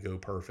 Things had to go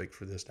perfect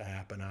for this to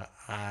happen.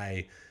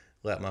 I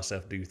let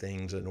myself do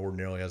things that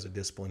ordinarily as a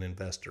disciplined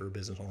investor or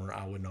business owner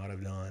I would not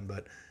have done.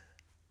 But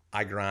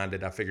I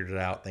grinded. I figured it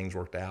out. Things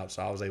worked out.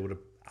 So I was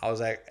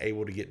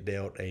able to get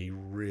dealt a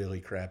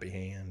really crappy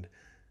hand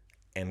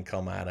and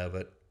come out of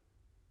it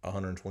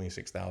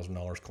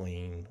 $126,000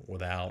 clean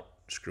without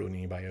screwing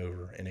anybody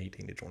over in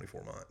 18 to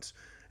 24 months.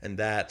 And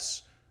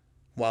that's,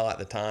 while at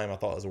the time I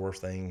thought it was the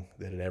worst thing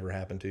that had ever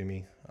happened to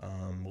me,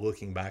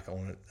 looking back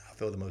on it, I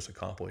feel the most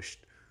accomplished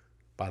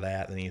by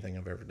that than anything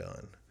I've ever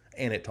done.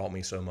 And it taught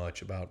me so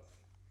much about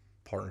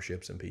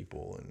partnerships and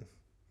people and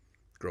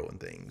growing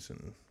things,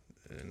 and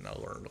I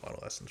learned a lot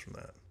of lessons from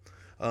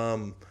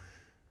that.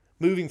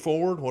 Moving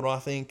forward, what do I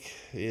think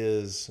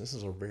is, this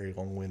is a very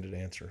long-winded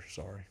answer,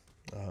 sorry.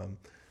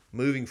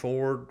 Moving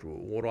forward,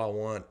 what do I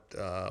want?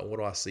 What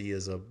do I see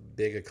as a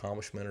big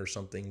accomplishment or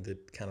something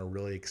that kind of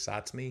really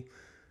excites me?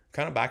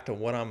 Kind of back to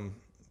what I'm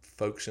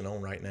focusing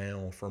on right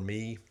now. For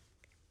me,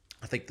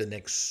 I think the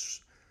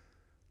next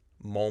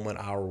moment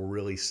I will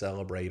really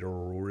celebrate or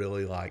will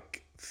really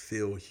like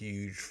feel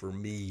huge for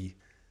me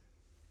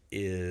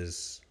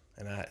is,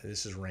 and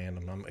this is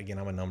random. I'm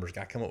a numbers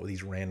guy. I come up with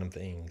these random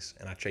things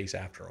and I chase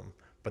after them,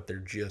 but they're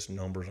just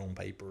numbers on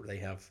paper. They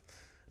have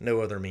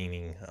no other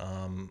meaning.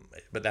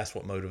 But that's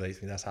what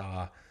motivates me. That's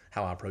how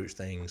I approach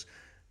things.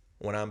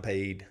 When I'm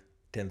paid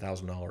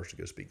 $10,000 to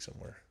go speak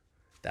somewhere,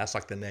 that's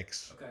like the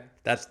next. Okay.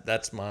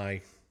 That's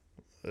my.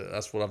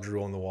 That's what I've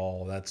drew on the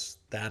wall. That's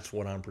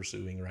what I'm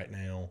pursuing right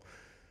now,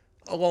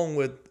 along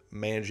with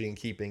managing,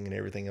 keeping, and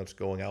everything else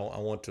going. I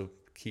want to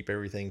keep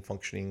everything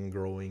functioning,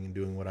 growing, and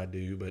doing what I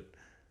do. But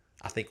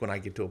I think when I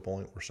get to a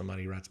point where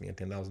somebody writes me a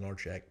 $10,000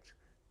 check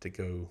to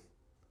go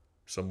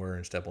somewhere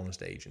and step on the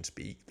stage and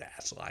speak,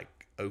 that's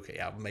like, okay,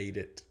 I've made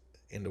it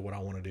into what I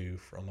want to do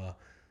from a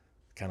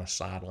kind of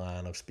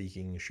sideline of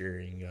speaking and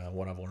sharing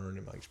what I've learned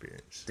in my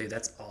experience. Dude,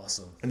 that's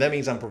awesome. And that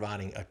means I'm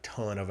providing a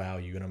ton of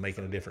value and I'm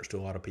making a difference to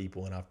a lot of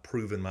people, and I've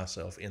proven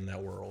myself in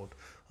that world.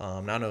 Now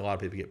I know a lot of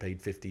people get paid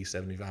 50,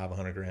 75,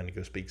 100 grand to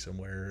go speak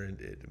somewhere,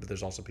 but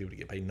there's also people that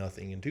get paid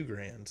nothing and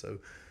 $2,000. So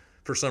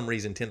for some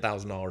reason,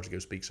 $10,000 to go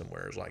speak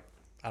somewhere is like,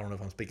 I don't know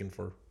if I'm speaking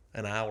for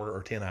an hour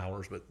or 10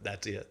 hours, but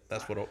that's it.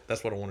 That's what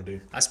I want to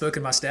do. I spoke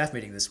in my staff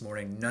meeting this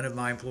morning. None of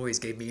my employees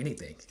gave me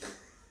anything.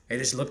 They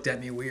just looked at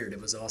me weird.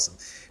 It was awesome.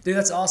 Dude,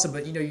 that's awesome.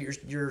 But,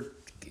 you're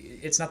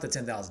it's not the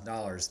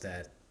 $10,000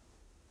 that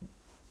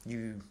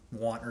you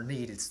want or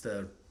need. It's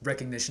the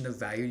recognition of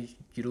value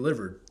you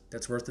delivered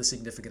that's worth a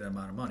significant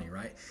amount of money,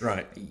 right?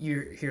 Right.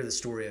 You hear the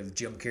story of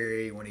Jim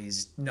Carrey when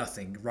he's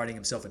nothing, writing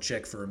himself a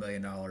check for $1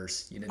 million.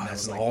 You know, that That's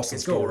was an like awesome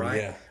his goal, story, right?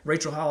 yeah.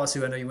 Rachel Hollis,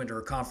 who I know you went to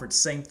her conference,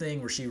 same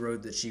thing, where she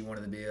wrote that she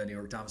wanted to be a New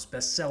York Times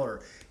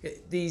bestseller.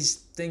 These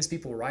things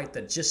people write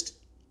that just,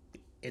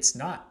 it's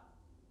not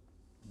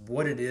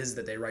what it is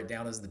that they write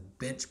down as the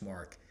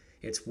benchmark.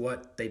 It's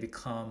what they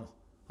become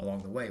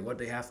along the way, what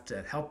they have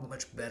to, how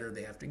much better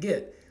they have to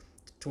get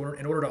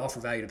in order to offer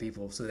value to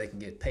people so they can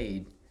get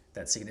paid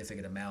that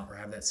significant amount or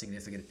have that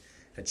significant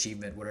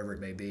achievement, whatever it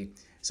may be.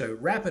 So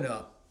wrapping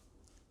up,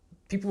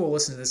 people will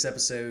listen to this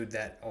episode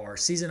that are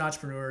seasoned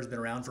entrepreneurs, been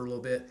around for a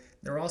little bit.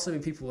 There will also be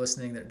people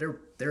listening that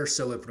they're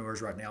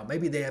solopreneurs right now.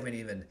 Maybe they haven't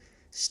even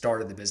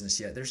started the business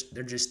yet.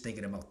 They're just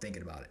thinking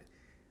about it.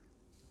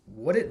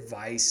 What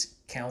advice,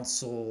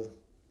 counsel,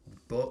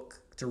 book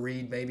to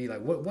read, maybe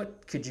like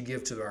what could you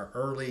give to our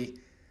early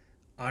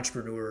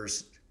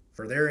entrepreneurs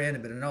for their end,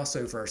 but and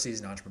also for our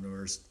seasoned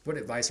entrepreneurs? What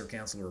advice or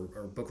counsel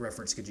or book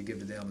reference could you give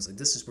to them? Is like,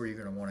 this is where you're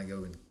going to want to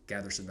go and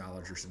gather some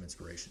knowledge or some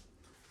inspiration.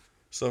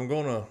 So I'm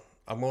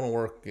gonna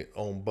work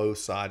on both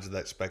sides of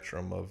that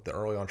spectrum of the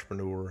early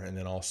entrepreneur and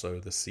then also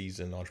the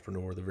seasoned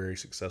entrepreneur, the very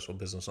successful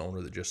business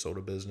owner that just sold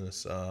a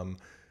business. The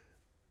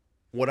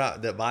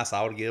advice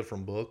I would give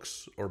from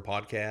books or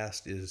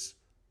podcast is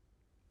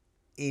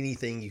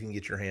anything you can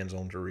get your hands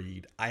on to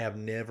read. I have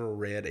never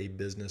read a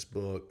business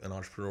book, an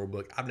entrepreneur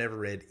book. I've never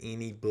read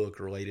any book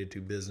related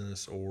to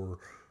business or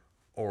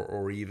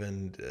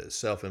even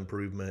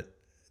self-improvement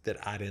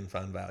that I didn't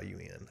find value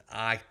in.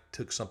 I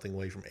took something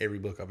away from every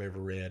book I've ever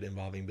read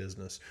involving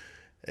business.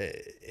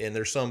 And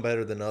there's some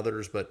better than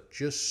others, but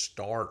just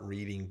start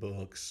reading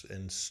books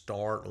and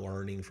start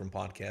learning from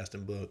podcasts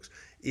and books.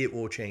 It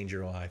will change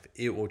your life.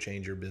 It will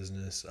change your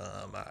business.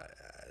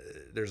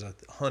 There's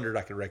 100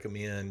 I could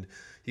recommend.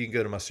 You can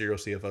go to my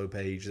SerialCFO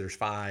page. There's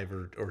 5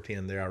 or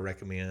 10 there I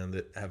recommend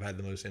that have had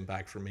the most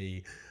impact for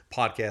me.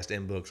 Podcast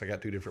and books. I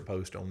got 2 different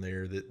posts on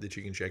there that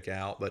you can check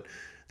out. But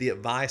the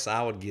advice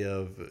I would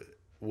give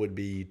would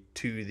be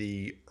to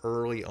the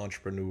early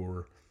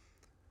entrepreneur.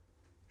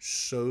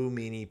 So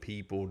many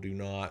people do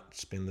not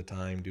spend the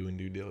time doing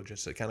due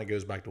diligence. It kind of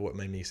goes back to what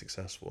made me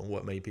successful and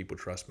what made people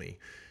trust me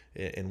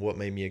and what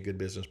made me a good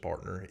business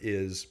partner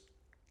is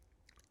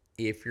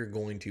if you're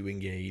going to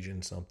engage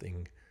in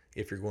something,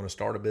 if you're going to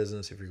start a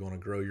business, if you're going to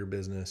grow your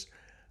business,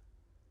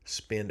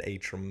 spend a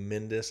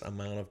tremendous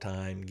amount of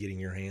time getting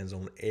your hands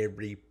on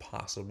every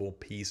possible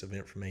piece of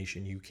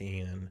information you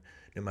can,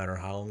 no matter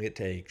how long it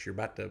takes. You're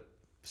about to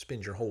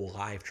spend your whole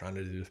life trying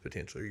to do this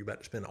potentially. You're about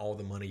to spend all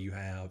the money you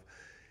have.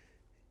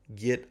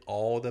 Get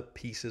all the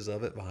pieces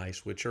of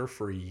advice, which are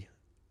free,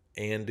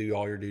 and do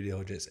all your due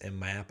diligence and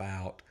map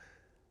out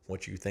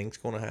what you think is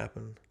going to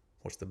happen,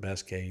 what's the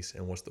best case,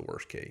 and what's the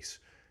worst case.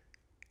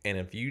 And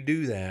if you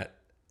do that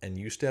and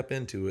you step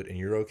into it and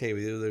you're okay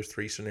with either of those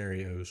 3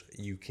 scenarios,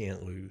 you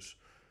can't lose.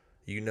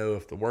 You know,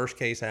 if the worst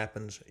case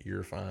happens,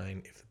 you're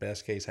fine. If the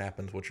best case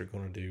happens, what you're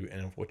going to do,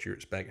 and if what you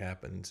expect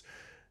happens.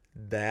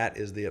 That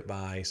is the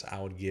advice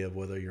I would give,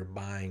 whether you're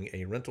buying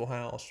a rental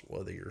house,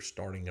 whether you're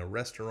starting a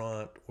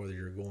restaurant, whether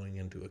you're going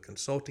into a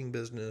consulting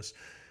business,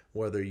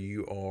 whether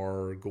you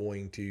are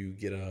going to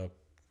get a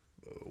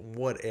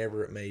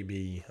whatever it may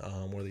be,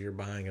 whether you're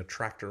buying a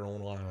tractor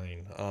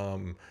online,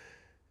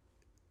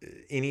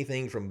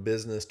 anything from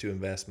business to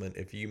investment.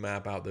 If you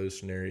map out those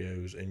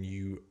scenarios and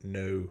you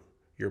know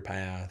your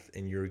path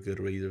and you're good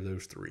with either of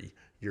those 3,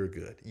 you're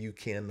good. You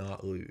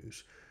cannot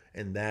lose.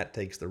 And that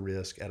takes the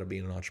risk out of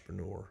being an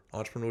entrepreneur.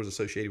 Entrepreneurs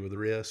associated with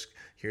risk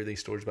hear these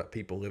stories about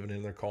people living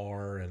in their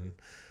car and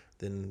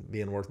then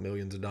being worth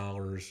millions of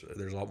dollars.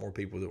 There's a lot more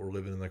people that were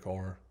living in their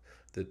car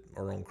that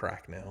are on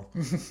crack now.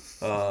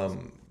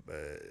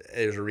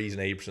 There's a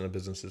reason 80% of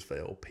businesses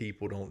fail.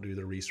 People don't do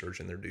their research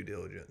and their due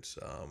diligence.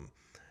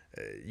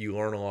 You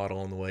learn a lot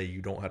on the way.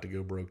 You don't have to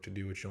go broke to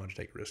do it. You don't have to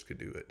take risk to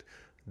do it.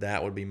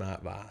 That would be my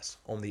advice.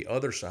 On the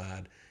other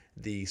side,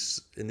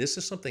 and this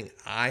is something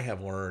I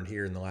have learned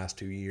here in the last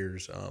 2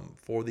 years,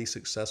 for the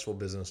successful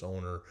business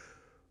owner,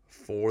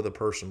 for the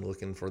person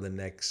looking for the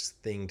next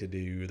thing to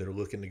do, they're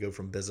looking to go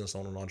from business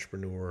owner to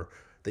entrepreneur,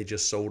 they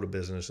just sold a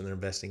business and they're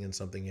investing in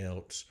something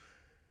else.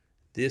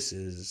 This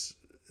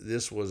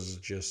was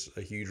just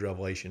a huge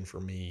revelation for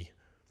me.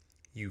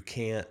 You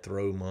can't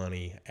throw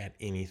money at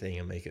anything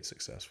and make it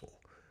successful.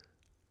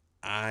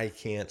 I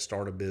can't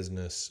start a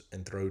business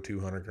and throw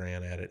 200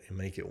 grand at it and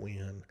make it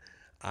win.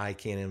 I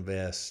can't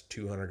invest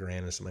 200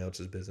 grand in somebody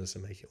else's business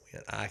and make it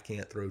win. I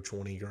can't throw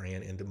 20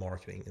 grand into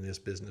marketing and this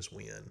business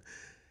win.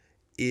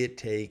 It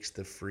takes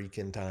the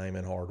freaking time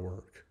and hard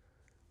work.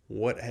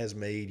 What has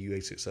made you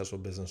a successful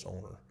business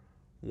owner?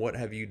 What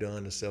have you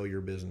done to sell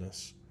your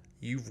business?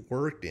 You've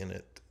worked in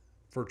it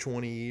for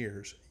 20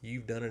 years.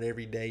 You've done it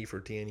every day for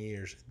 10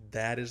 years.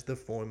 That is the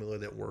formula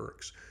that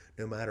works.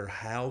 No matter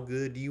how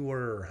good you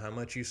were or how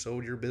much you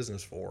sold your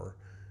business for,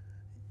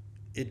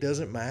 it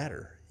doesn't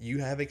matter. You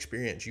have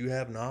experience. You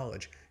have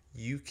knowledge.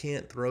 You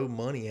can't throw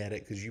money at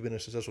it because you've been a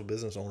successful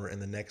business owner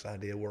and the next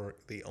idea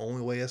work. The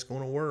only way it's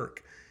going to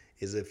work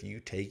is if you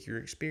take your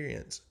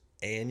experience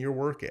and your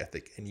work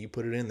ethic and you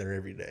put it in there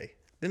every day.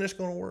 Then it's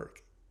going to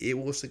work. It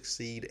will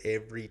succeed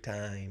every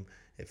time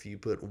if you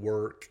put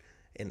work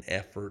and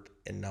effort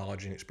and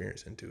knowledge and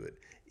experience into it.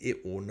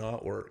 It will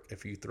not work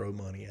if you throw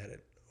money at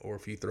it, or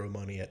if you throw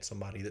money at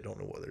somebody that don't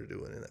know what they're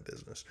doing in that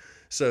business.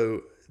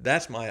 So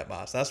that's my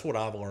advice. That's what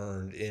I've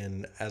learned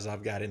as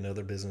I've got into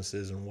other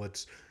businesses and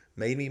what's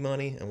made me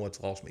money and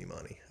what's lost me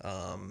money.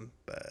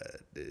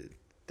 But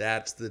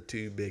that's the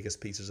two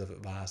biggest pieces of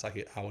advice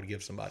I would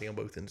give somebody on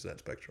both ends of that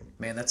spectrum.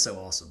 Man, that's so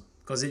awesome.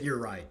 Because you're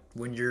right.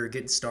 When you're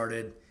getting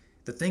started,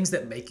 the things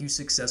that make you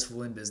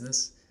successful in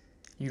business,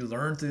 you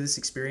learn through this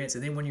experience.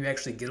 And then when you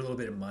actually get a little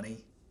bit of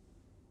money,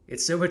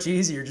 it's so much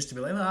easier just to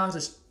be like,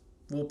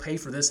 we'll pay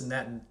for this and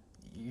that. And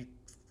you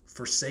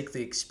forsake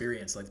the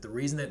experience. Like, the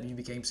reason that you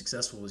became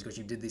successful is because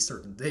you did these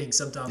certain things.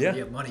 Sometimes when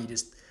you have money, you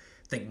just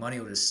think money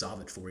will just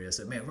solve it for you.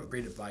 So, man, what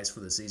great advice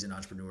for the seasoned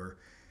entrepreneur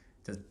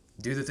to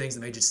do the things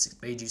that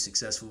made you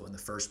successful in the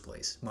first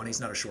place. Money's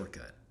not a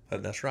shortcut.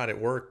 That's right. It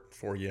worked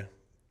for you.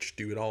 Just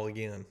do it all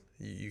again.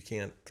 You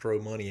can't throw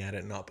money at it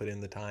and not put in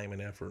the time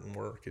and effort and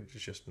work. It's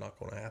just not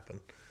going to happen.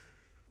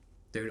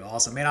 Dude,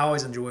 awesome. Man, I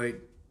always enjoy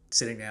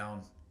sitting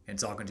down and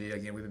talking to you.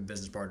 Again, we've been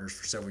business partners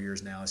for several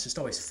years now. It's just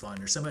always fun.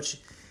 There's so much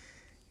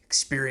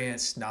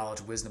experience,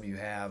 knowledge, wisdom you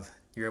have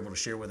you're able to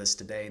share with us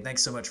today.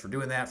 Thanks so much for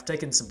doing that, for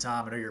taking some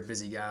time. I know you're a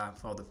busy guy.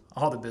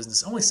 All the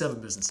business, only 7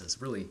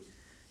 businesses. Really,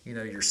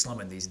 you're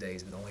slumming these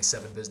days with only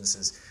 7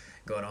 businesses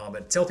going on.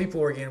 But tell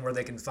people again where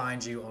they can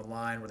find you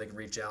online, where they can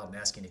reach out and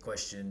ask any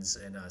questions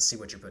and see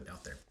what you're putting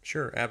out there.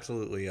 Sure,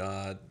 absolutely.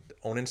 On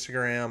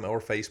Instagram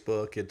or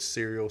Facebook, it's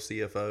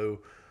SerialCFO.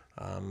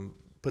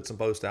 Put some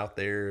posts out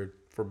there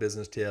for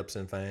business tips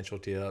and financial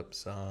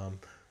tips.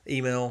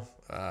 Email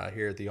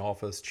here at the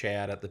office,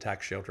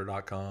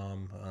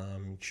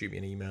 chad@thetaxshelter.com. Shoot me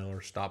an email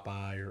or stop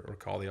by or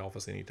call the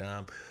office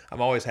anytime.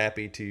 I'm always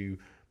happy to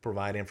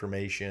provide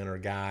information or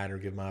guide or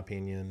give my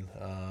opinion,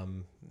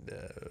 and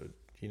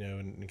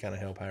kind of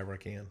help however I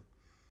can.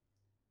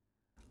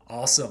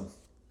 Awesome.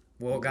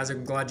 Well, guys,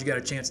 I'm glad you got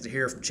a chance to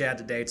hear from Chad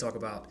today, talk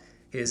about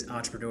his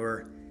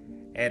entrepreneur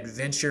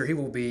adventure. He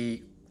will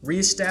be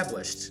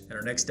reestablished in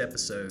our next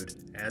episode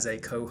as a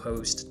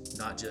co-host,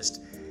 not just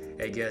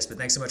a guest. But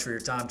thanks so much for your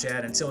time,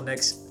 Chad. Until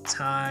next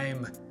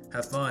time,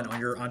 have fun on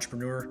your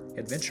entrepreneur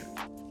adventure.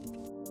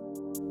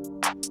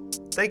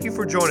 Thank you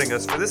for joining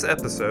us for this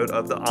episode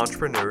of the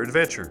Entrepreneur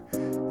Adventure.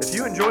 If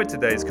you enjoyed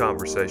today's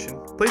conversation,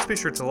 please be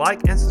sure to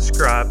like and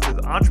subscribe to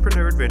the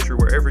Entrepreneur Adventure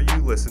wherever you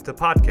listen to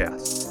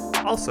podcasts.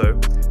 Also,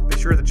 be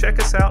sure to check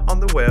us out on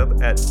the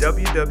web at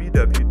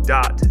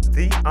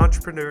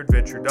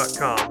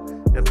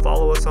www.theentrepreneuriadventure.com and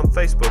follow us on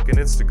Facebook and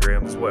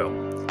Instagram as well.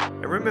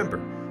 And remember,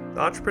 the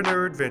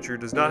Entrepreneur Adventure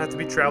does not have to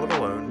be traveled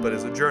alone, but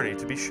is a journey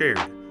to be shared.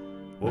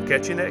 We'll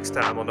catch you next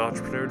time on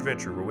Entrepreneur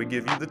Adventure, where we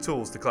give you the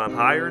tools to climb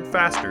higher and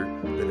faster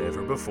than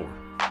ever before.